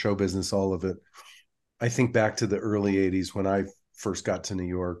modeling or show business, all of it. I think back to the early 80s when I first got to New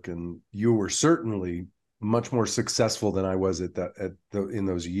York, and you were certainly much more successful than I was in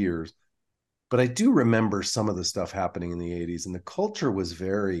those years. But I do remember some of the stuff happening in the 80s, and the culture was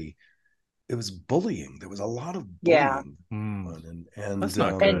it was bullying. There was a lot of Yeah. bullying Mm. and That's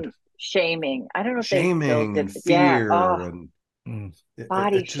not good. And shaming. I don't know if they still shaming did. and Yeah. Oh, fear, and Mm.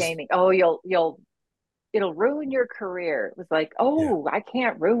 body it just, shaming. Oh, it'll ruin your career. It was like, yeah, oh, I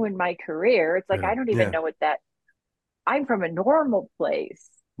can't ruin my career. It's like, Yeah. I don't even yeah. know what that, I'm from a normal place.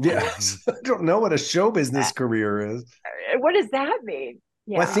 Mm-hmm. Yes. I don't know what a show business Uh, career is. what does that mean?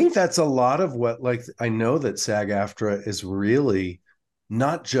 Well, I Yeah. think that's a lot of what, like, I know that SAG-AFTRA is really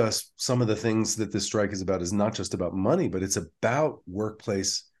not just some of the things that this strike is about, is not just about money, but it's about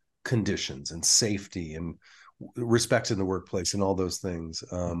workplace conditions and safety and respect in the workplace and all those things.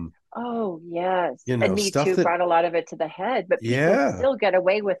 Oh, yes. And Me Stuff Too that, brought a lot of it to the head, but people yeah, still get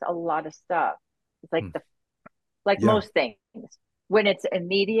away with a lot of stuff. It's like Mm. like yeah, most things. When it's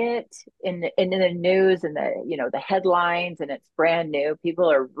immediate in the news and the headlines and it's brand new,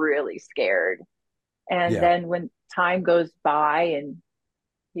 people are really scared. And yeah. then when time goes by and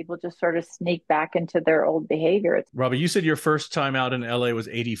people just sort of sneak back into their old behavior, it's Robbie, you said your first time out in LA was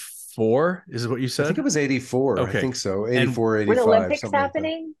 84. Is what you I think said? it was 84. I Okay. think so. And 84, with 85, Olympics something like that.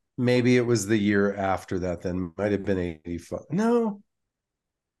 happening. Maybe it was the year after that, then might have been 85. No,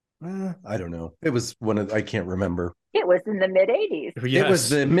 I don't know. It was I can't remember. It was in the mid 80s. It was yes.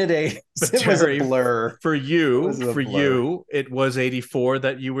 the mid 80s. But It was a Terry, blur. for It you, was a blur. it was 84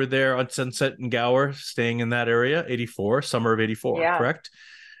 that you were there on Sunset and Gower, staying in that area. 84, summer of 84, Yeah. correct?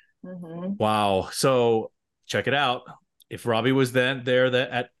 Mm-hmm. Wow. So check it out. If Robbie was then there that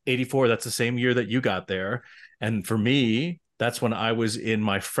at 84, that's the same year that you got there. And for me, that's when I was in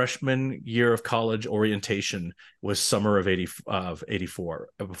my freshman year of college. Orientation was summer of 84.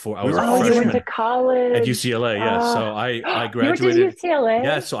 Before I We was a were Oh, all you went there. to freshman at college. UCLA. Yeah. So I You went to graduated. Yeah.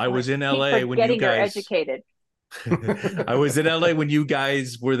 UCLA? So I Oh, I was in keep LA when you forgetting you're guys educated. I was in LA when you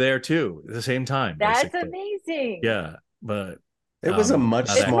guys were there too, at the same time, That's basically. amazing. Yeah. But It was a much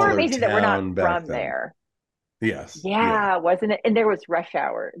not It's more smaller accurate. amazing that we're not town back from then. there. Yes. Yeah. Yeah, wasn't it? And there was rush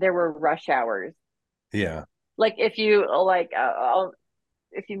hour. There were rush hours. Yeah. Like if you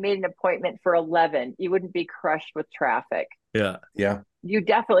made an appointment for 11, you wouldn't be crushed with traffic. Yeah. Yeah. You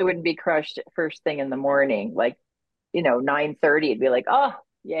definitely wouldn't be crushed first thing in the morning. Like, 9:30, it'd be like, oh,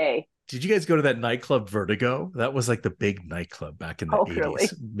 yay. Did you guys go to that nightclub Vertigo? That was like the big nightclub back in the Oh, 80s, really?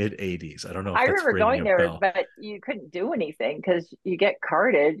 mid 80s. I don't know if I that's remember ringing going a there, bell. but you couldn't do anything because you get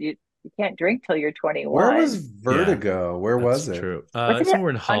carded. You can't drink till you're Where was 21. Yeah, Vertigo? Where that's was it? true. Wasn't it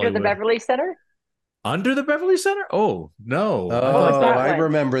Somewhere in under the Hollywood. Beverly Center? Under the Beverly Center? Oh, no. I What was thought Oh, that I one?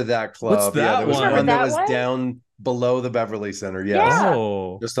 remember that what's club. Yeah, that there You was remember one one? that that was one? down below the Beverly Center. Yes. Yeah.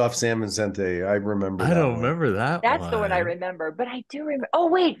 Oh, Just off San Vicente. I remember I that don't one. remember that That's the one I one. remember. But I do remember. Oh,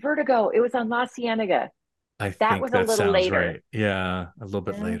 wait, Vertigo. It was on La Cienega. I That think was a that little sounds later. right. Yeah, a little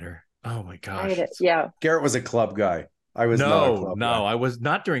bit Mm, later. Oh my I had gosh. it. Yeah. Garrett was a club guy. I was not a No, club guy. no, I was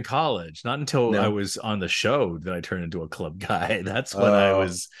not during college. Not until I No. was on the show that I turned into a club guy. That's when I Oh,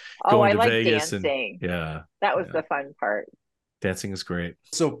 was Oh, going I to like Vegas and dancing. yeah, That was yeah. the fun part. Dancing is great.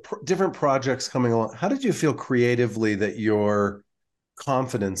 so different projects coming along. How did you feel creatively that your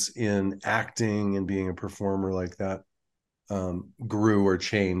confidence in acting and being a performer like that grew or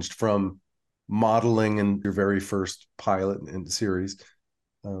changed from modeling and your very first pilot and series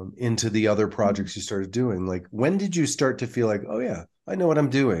into the other projects you started doing? Like, when did you start to feel like, oh yeah, I know what I'm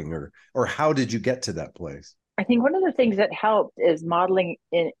doing, or how did you get to that place? I think one of the things that helped is modeling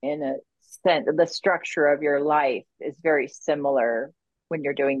in a sense, the structure of your life is very similar when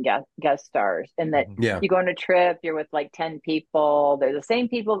you're doing guest stars, and that Mhm. Yeah, you go on a trip, you're with like 10 people, they're the same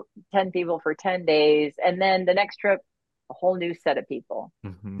people, 10 people for 10 days. And then the next trip, a whole new set of people.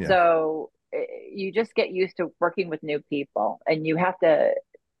 Mm-hmm. Yeah. So you just get used to working with new people, and you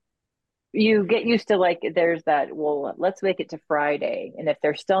get used to, like, there's that, well, let's make it to Friday. And if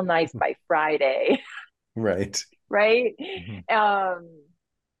they're still nice by Friday, Right. right? Mm-hmm.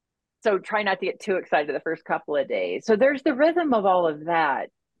 So try not to get too excited the first couple of days. So there's the rhythm of all of that.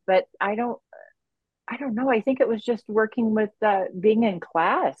 But I don't know. I think it was just working with being in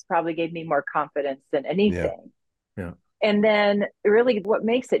class probably gave me more confidence than Yeah. anything. Yeah. And then really what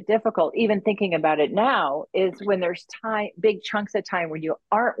makes it difficult, even thinking about it now, is when there's big chunks of time when you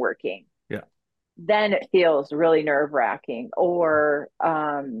aren't working. Yeah. Then it feels really nerve wracking. Or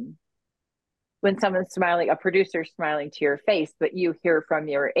when someone's smiling, a producer's smiling to your face, but you hear from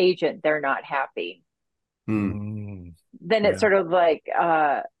your agent they're not happy. Mm. Then it's sort of like,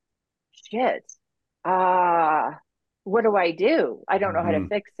 shit, what do I do? I don't know how to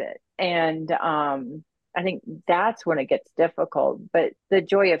fix it. And I think that's when it gets difficult. But the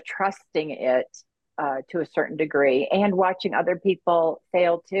joy of trusting it to a certain degree, and watching other people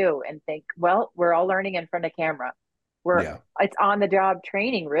fail too, and think, well, we're all learning in front of camera. Yeah. It's on the job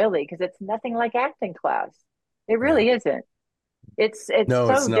training, really, because it's nothing like acting class. It really isn't. It's No,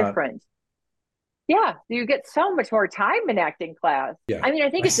 so it's not. different. Yeah, you get so much more time in acting class. Yeah. I mean, I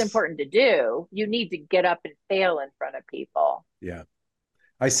think it's important to do. You need to get up and fail in front of people. Yeah.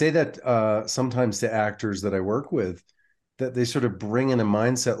 I say that sometimes to actors that I work with, that they sort of bring in a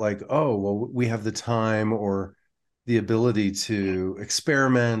mindset like, oh, well, we have the time or the ability to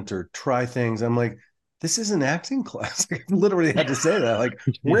experiment or try things. I'm like, this is an acting class. I literally had to say that. Like,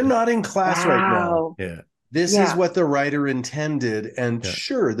 we're not in class right now. Yeah. This is what the writer intended. And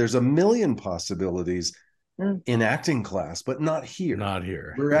sure, there's a million possibilities in acting class, but not here. Not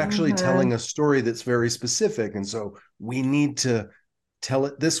here. We're actually telling a story that's very specific. And so we need to tell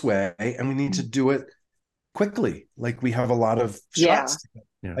it this way, and we need to do it quickly. Like, we have a lot of shots.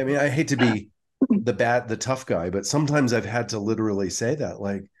 Yeah. I mean, I hate to be the tough guy, but sometimes I've had to literally say that,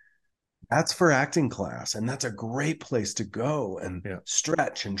 like, that's for acting class, and that's a great place to go and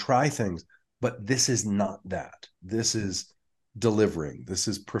stretch and try things. But this is not that. This is delivering. This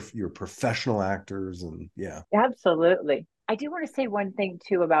is your professional actors. And Absolutely. I do want to say one thing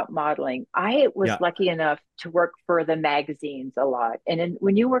too about modeling. I was lucky enough to work for the magazines a lot. And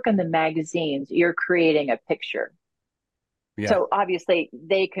when you work on the magazines, you're creating a picture. Yeah. So obviously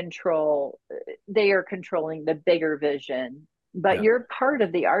they are controlling the bigger vision, but you're part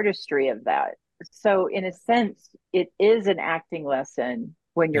of the artistry of that. So in a sense, it is an acting lesson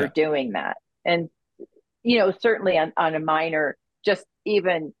when you're doing that. And, certainly on a minor, just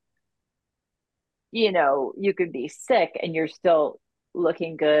even, you could be sick and you're still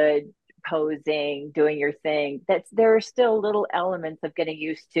looking good, posing, doing your thing. There are still little elements of getting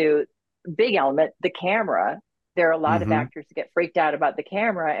used to. Big element, the camera. There are a lot of actors who get freaked out about the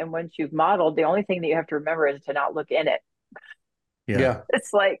camera. And once you've modeled, the only thing that you have to remember is to not look in it. Yeah.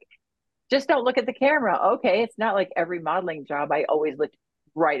 It's like, just don't look at the camera. Okay. It's not like every modeling job I always looked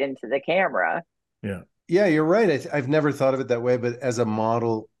right into the camera. Yeah. Yeah, you're right. I've never thought of it that way, but as a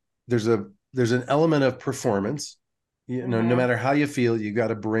model, there's an element of performance. No matter how you feel, you got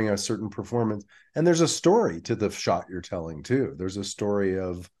to bring a certain performance. And there's a story to the shot you're telling too. There's a story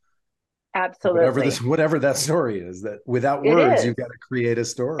of absolutely whatever that story is, that without words, you've got to create a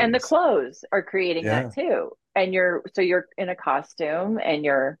story. And the clothes are creating that too. And you're in a costume, and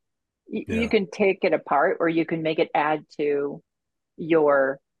you can take it apart, or you can make it add to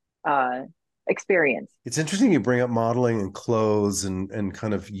your experience. It's interesting you bring up modeling and clothes and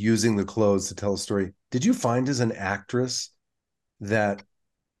kind of using the clothes to tell a story. Did you find as an actress that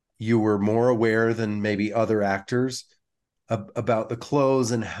you were more aware than maybe other actors about the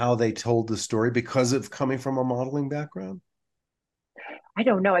clothes and how they told the story because of coming from a modeling background? I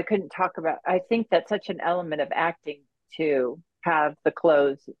don't know. I couldn't talk about, I think that's such an element of acting to have the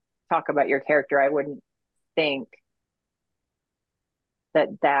clothes talk about your character. I wouldn't think that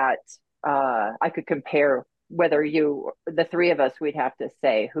I could compare whether the three of us, we'd have to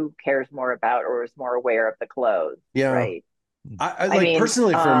say who cares more about or is more aware of the clothes. Yeah. Right. I mean,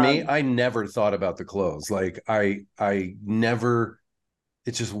 personally for me, I never thought about the clothes. Like I never,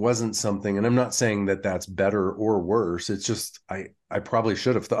 it just wasn't something, and I'm not saying that that's better or worse. It's just, I probably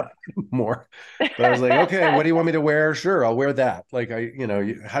should have thought more, but I was like, okay, what do you want me to wear? Sure. I'll wear that. Like how do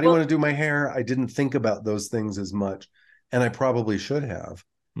you want to do my hair? I didn't think about those things as much, and I probably should have.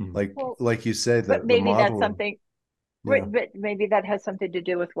 Like you say, that maybe that's something, but maybe that has something to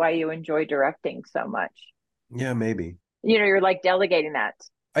do with why you enjoy directing so much. Yeah, maybe. You're like delegating that.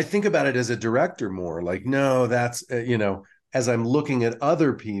 I think about it as a director more like, no, that's, as I'm looking at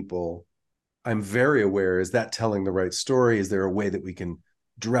other people, I'm very aware, is that telling the right story? Is there a way that we can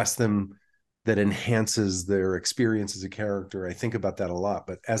dress them that enhances their experience as a character? I think about that a lot,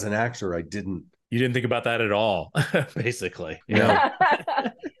 but as an actor, I didn't. You didn't think about that at all, basically. No.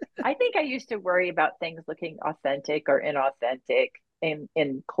 I think I used to worry about things looking authentic or inauthentic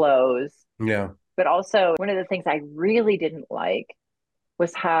in clothes. Yeah. But also, one of the things I really didn't like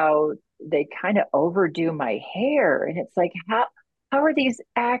was how they kind of overdo my hair. And it's like, how are these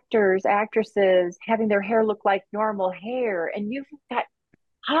actors, actresses having their hair look like normal hair? And you've got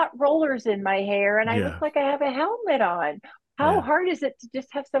hot rollers in my hair and I look like I have a helmet on. How hard is it to just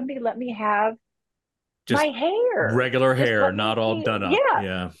have somebody let me have just my hair, regular just hair, not all done up?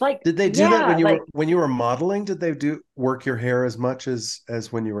 Yeah. Like, did they do that when you were modeling? Did they work your hair as much as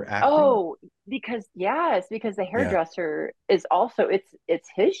when you were acting? Oh, because the hairdresser is also, it's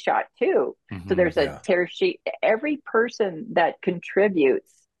his shot too. So there's a tear sheet. Every person that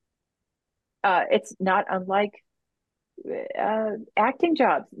contributes, it's not unlike acting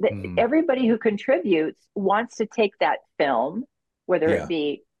jobs. Everybody who contributes wants to take that film, whether it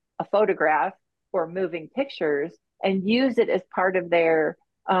be a photograph or moving pictures, and use it as part of their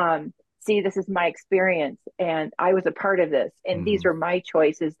see, this is my experience and I was a part of this, and these are my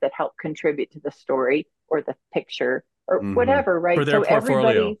choices that help contribute to the story or the picture or whatever, right? For their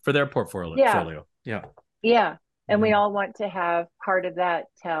portfolio. Yeah. And we all want to have part of that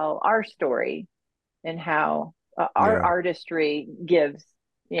tell our story and how our artistry gives,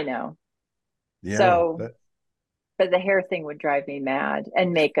 but the hair thing would drive me mad,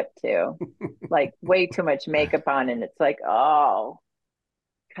 and makeup too. Like way too much makeup on, and it's like, oh,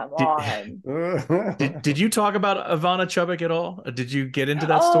 come on. Did you talk about Ivana Chubbuck at all? Did you get into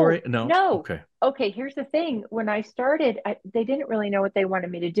that story? No. Okay. Here's the thing. When I started, they didn't really know what they wanted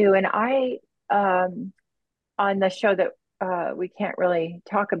me to do. And I, on the show that we can't really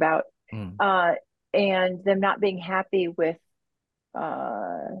talk about, and them not being happy with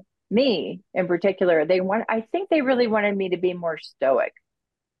me in particular, I think they really wanted me to be more stoic.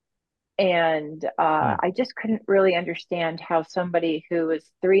 And I just couldn't really understand how somebody who was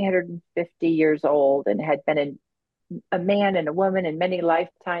 350 years old and had been a man and a woman in many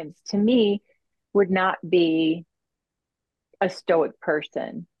lifetimes, to me, would not be a stoic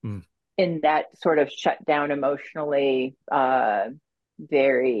person in that sort of shut down emotionally,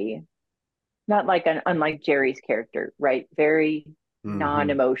 very, not like unlike Jerry's character, right? Very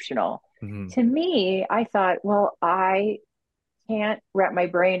non-emotional. To me, I thought, well, I can't wrap my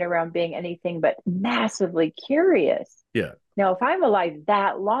brain around being anything but massively curious. Yeah. Now, if I'm alive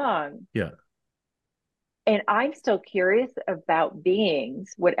that long, and I'm still curious about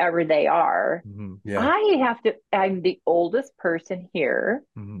beings, whatever they are, I'm the oldest person here.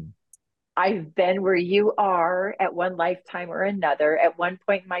 I've been where you are at one lifetime or another, at one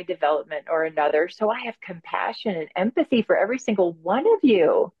point in my development or another. So I have compassion and empathy for every single one of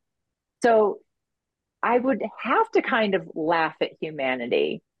you. So I would have to kind of laugh at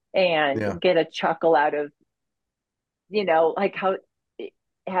humanity and get a chuckle out of, like how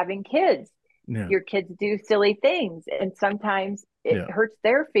having kids, your kids do silly things. And sometimes it hurts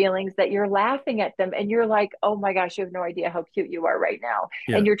their feelings that you're laughing at them. And you're like, oh my gosh, you have no idea how cute you are right now.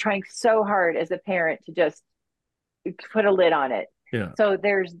 And you're trying so hard as a parent to just put a lid on it. So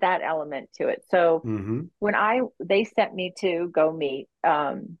there's that element to it. So when they sent me to go meet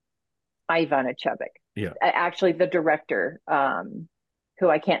Ivana Chubbuck, actually the director, who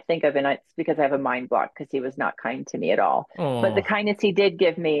I can't think of, and it's because I have a mind block because he was not kind to me at all. But the kindness he did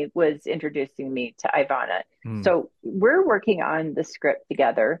give me was introducing me to Ivana. So we're working on the script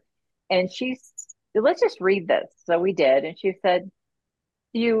together, and let's just read this. So we did, and she said,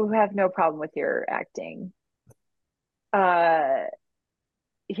 you have no problem with your acting.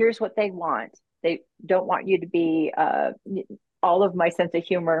 Here's what they want. They don't want you to be all of my sense of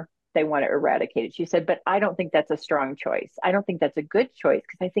humor. They want to eradicate it. She said, but I don't think that's a strong choice. I don't think that's a good choice,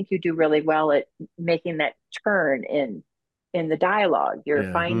 because I think you do really well at making that turn in the dialogue.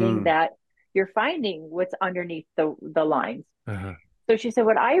 You're finding what's underneath the lines. So she said,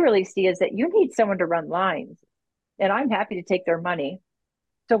 what I really see is that you need someone to run lines, and I'm happy to take their money.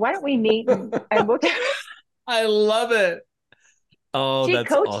 So why don't we meet and we'll I love it. Oh, she that's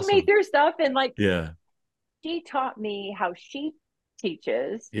coached awesome. me through stuff, and she taught me how she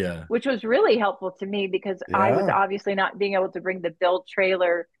teaches, which was really helpful to me, because I was obviously not being able to bring the build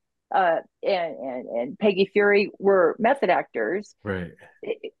trailer, and Peggy Fury were method actors. Right.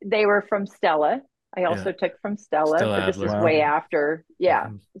 They were from Stella. I also took from Stella, but this is way after.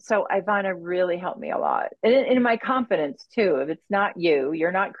 So Ivana really helped me a lot, and in my confidence too. If it's not you,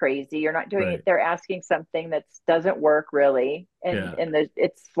 you're not crazy, you're not doing it. They're asking something that doesn't work really. and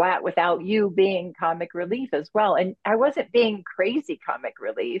it's flat without you being comic relief as well. And I wasn't being crazy comic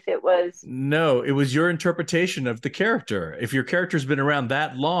relief. It was your interpretation of the character. If your character's been around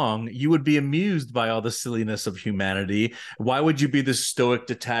that long, you would be amused by all the silliness of humanity. Why would you be this stoic,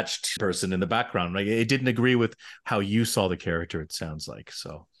 detached person in the background? Like, it didn't agree with how you saw the character, it sounds like.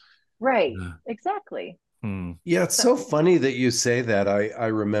 So right. Exactly. Yeah, it's so funny that you say that. I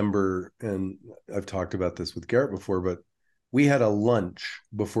remember, and I've talked about this with Garrett before, but we had a lunch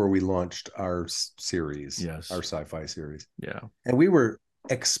before we launched our series, our sci-fi series. Yeah. And we were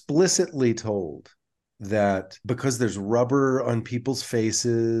explicitly told that because there's rubber on people's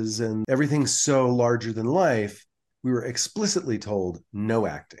faces and everything's so larger than life, we were explicitly told no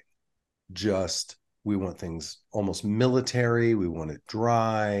acting, just we want things almost military. We want it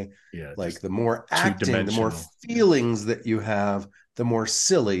dry. Yeah. Like the more acting, the more feelings that you have, the more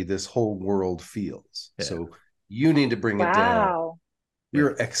silly this whole world feels. Yeah. So you need to bring it down. We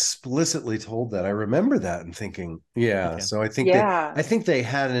were explicitly told that. I remember that and thinking, So I think I think they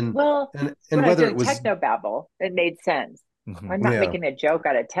had and whether it was technobabble, it made sense. Mm-hmm. I'm not making a joke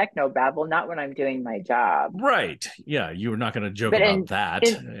out of technobabble, not when I'm doing my job. Right. Yeah. You were not going to joke about that.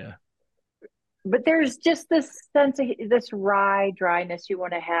 Yeah. But there's just this sense of this wry dryness you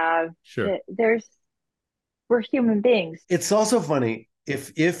want to have. Sure. We're human beings. It's also funny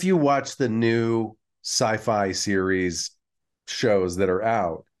if you watch the new sci-fi series shows that are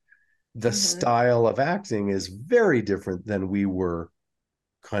out, the style of acting is very different than we were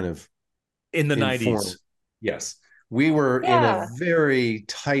kind of in the 90s. Yes. We were in a very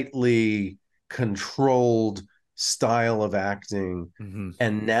tightly controlled style of acting,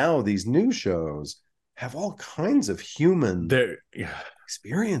 and now these new shows have all kinds of human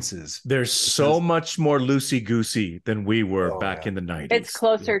experiences. There's so much more loosey-goosey than we were back in the 90s. It's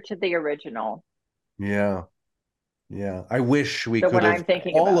closer to the original. Yeah. I wish we could have,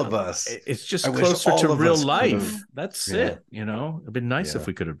 all of us. It's just closer to real life. That's it. It'd been nice if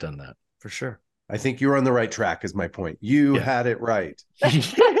we could have done that, for sure. I think you're on the right track is my point. You had it right.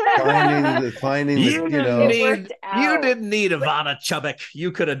 finding you didn't need Ivana Chubbuck.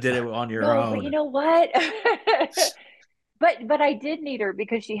 You could have did it on your own. But you know what? but I did need her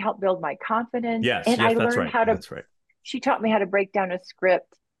because she helped build my confidence. And I learned how to. That's right. She taught me how to break down a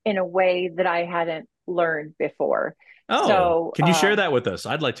script in a way that I hadn't learned before. Oh, so can you share that with us?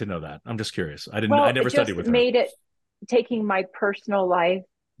 I'd like to know that. I'm just curious. I never studied with her. Made it taking my personal life,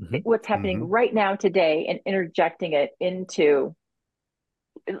 what's happening right now today, and interjecting it into.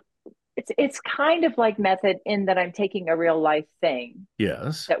 It's kind of like method in that I'm taking a real life thing.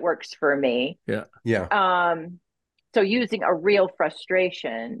 Yes. That works for me. Yeah. So using a real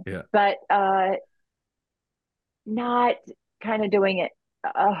frustration. Yeah. But not kind of doing it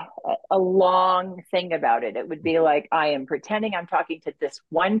a long thing about it. It would be like, I am pretending I'm talking to this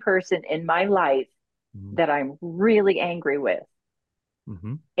one person in my life that I'm really angry with.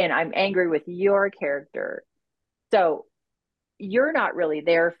 And I'm angry with your character. So you're not really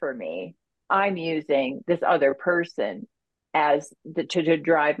there for me. I'm using this other person as to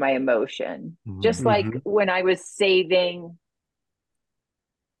drive my emotion. Just like when I was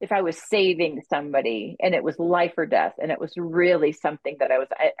if I was saving somebody and it was life or death, and it was really something that I was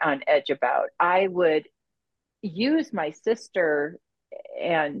on edge about, I would use my sister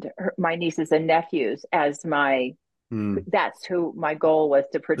and my nieces and nephews as that's who my goal was,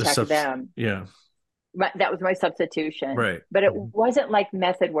 to protect them. Yeah. That was my substitution. Right. But it wasn't like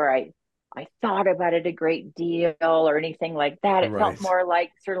method where I thought about it a great deal or anything like that. It felt more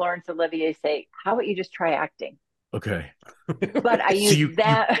like Sir Laurence Olivier say, how about you just try acting? Okay. But I used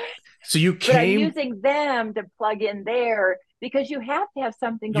that. So you came. But I'm using them to plug in there because you have to have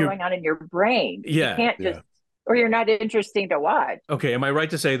something going on in your brain. Yeah. You can't just, or you're not interesting to watch. Okay. Am I right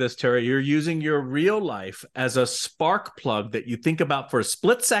to say this, Terry? You're using your real life as a spark plug that you think about for a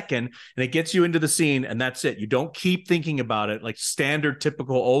split second, and it gets you into the scene, and that's it. You don't keep thinking about it. Like standard,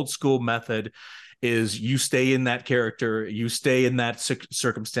 typical, old school method is you stay in that character, you stay in that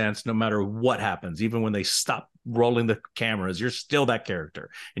circumstance no matter what happens. Even when they stop rolling the cameras, you're still that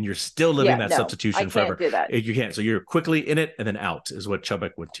character, and you're still living that substitution forever. Do that. You can't. So you're quickly in it and then out is what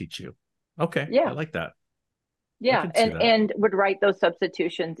Chubbuck would teach you. Okay. Yeah. I like that. Yeah. And would write those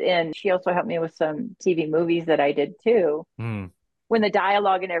substitutions in. She also helped me with some TV movies that I did too. When the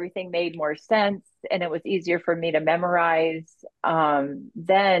dialogue and everything made more sense and it was easier for me to memorize,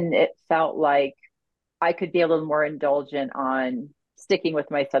 then it felt like I could be a little more indulgent on sticking with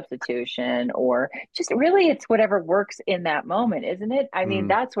my substitution, or just really it's whatever works in that moment, isn't it? I mean,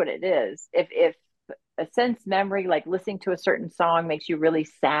 that's what it is. If a sense memory, like listening to a certain song makes you really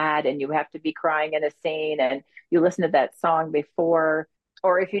sad and you have to be crying in a scene and you listen to that song before,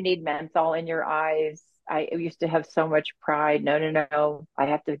 or if you need menthol in your eyes. I used to have so much pride. No, no, no. I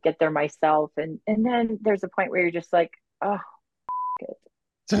have to get there myself. And then there's a point where you're just like, oh,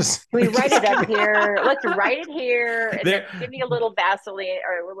 just can we write it up here? Let's write it here, and then There, give me a little Vaseline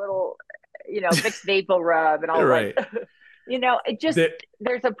or a little, Vicks Vapor Rub, and I'll right. like, it just There,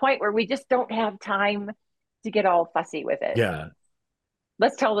 there's a point where we just don't have time to get all fussy with it. yeah.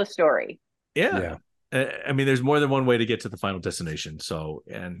 Let's tell the story. Yeah. I mean, there's more than one way to get to the final destination. So,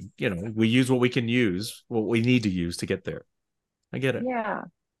 and we use what we can use, what we need to use to get there. I get it. Yeah.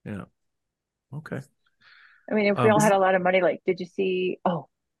 Yeah. Okay. I mean, if we all had a lot of money, like, did you see? Oh,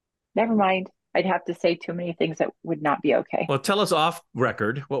 never mind. I'd have to say too many things that would not be okay. Well, tell us off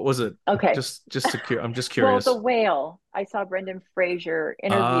record. What was it? Okay. I'm just curious. Well, the whale. I saw Brendan Fraser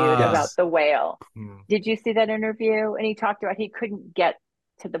interviewed about the whale. Did you see that interview? And he talked about he couldn't get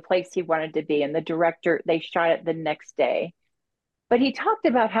to the place he wanted to be. And the director, they shot it the next day. But he talked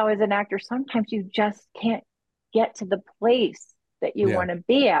about how as an actor, sometimes you just can't get to the place that you want to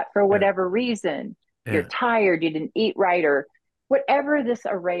be at for whatever reason. You're tired, you didn't eat right, or whatever this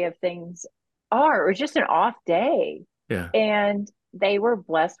array of things are. It was just an off day. Yeah. And they were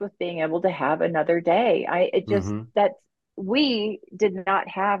blessed with being able to have another day. We did not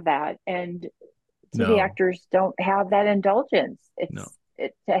have that. And TV actors don't have that indulgence.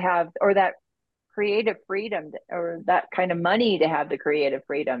 To have, or that creative freedom, or that kind of money to have the creative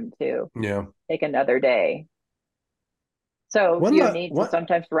freedom to take another day. So you need to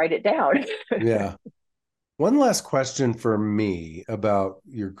sometimes write it down. Yeah. One last question for me about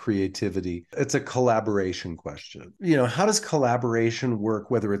your creativity. It's a collaboration question. How does collaboration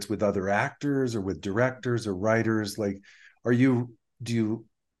work, whether it's with other actors or with directors or writers? Like, do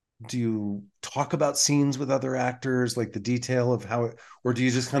you talk about scenes with other actors, like the detail of how it, or do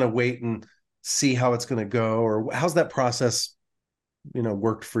you just kind of wait and see how it's going to go? Or how's that process,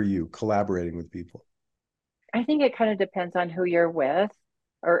 worked for you collaborating with people? I think it kind of depends on who you're with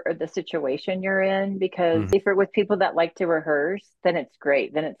or the situation you're in, because if you're with people that like to rehearse, then it's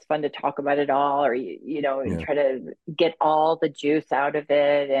great. Then it's fun to talk about it all, or, and try to get all the juice out of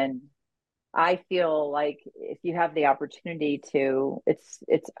it. And I feel like if you have the opportunity to, it's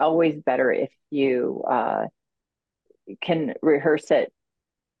always better if you can rehearse it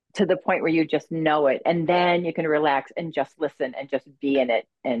to the point where you just know it, and then you can relax and just listen and just be in it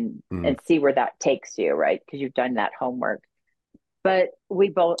and see where that takes you, right? Because you've done that homework. But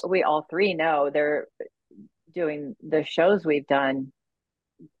we all three know, they're doing the shows we've done.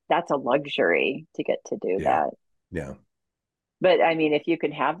 That's a luxury to get to do that. Yeah. But I mean, if you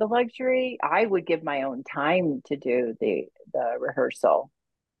can have the luxury, I would give my own time to do the rehearsal,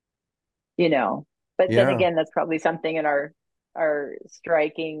 But then again, that's probably something in our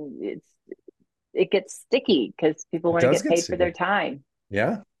striking. It gets sticky because people want to get paid for their time.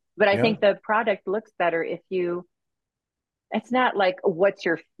 Yeah. But I think the product looks better if it's not like, what's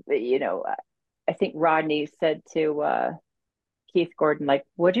your, I think Rodney said to Keith Gordon, like,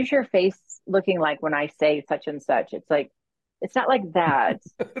 what is your face looking like when I say such and such? It's like, it's not like that.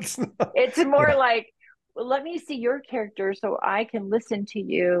 It's more like, well, let me see your character so I can listen to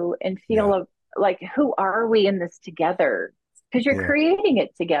you and feel like, who are we in this together? Because you're creating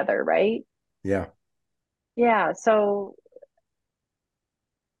it together, right? Yeah. Yeah. So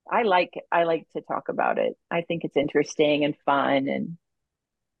I like to talk about it. I think it's interesting and fun, and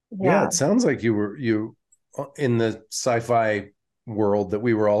it sounds like you in the sci-fi world that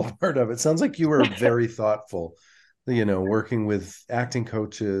we were all a part of. It sounds like you were very thoughtful, working with acting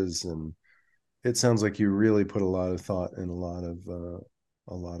coaches, and it sounds like you really put a lot of thought and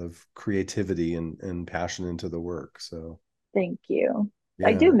a lot of creativity and passion into the work. So thank you.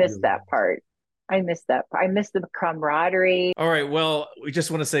 I do miss that part. I miss that. I miss the camaraderie. All right. Well, we just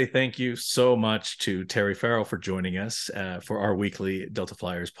want to say thank you so much to Terry Farrell for joining us for our weekly Delta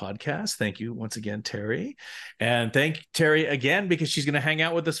Flyers podcast. Thank you once again, Terry. And thank Terry again, because she's going to hang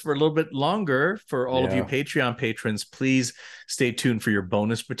out with us for a little bit longer. For all of you Patreon patrons, please stay tuned for your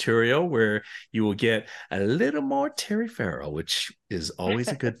bonus material where you will get a little more Terry Farrell, which is always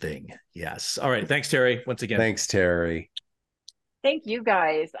a good thing. Yes. All right. Thanks, Terry. Once again. Thanks, Terry. Thank you,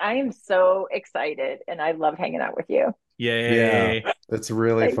 guys. I am so excited, and I love hanging out with you. Yay. Yeah, it's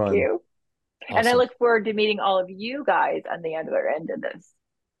really fun. Thank you. Awesome. And I look forward to meeting all of you guys on the other end of this,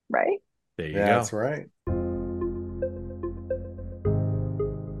 right? There you go. That's right.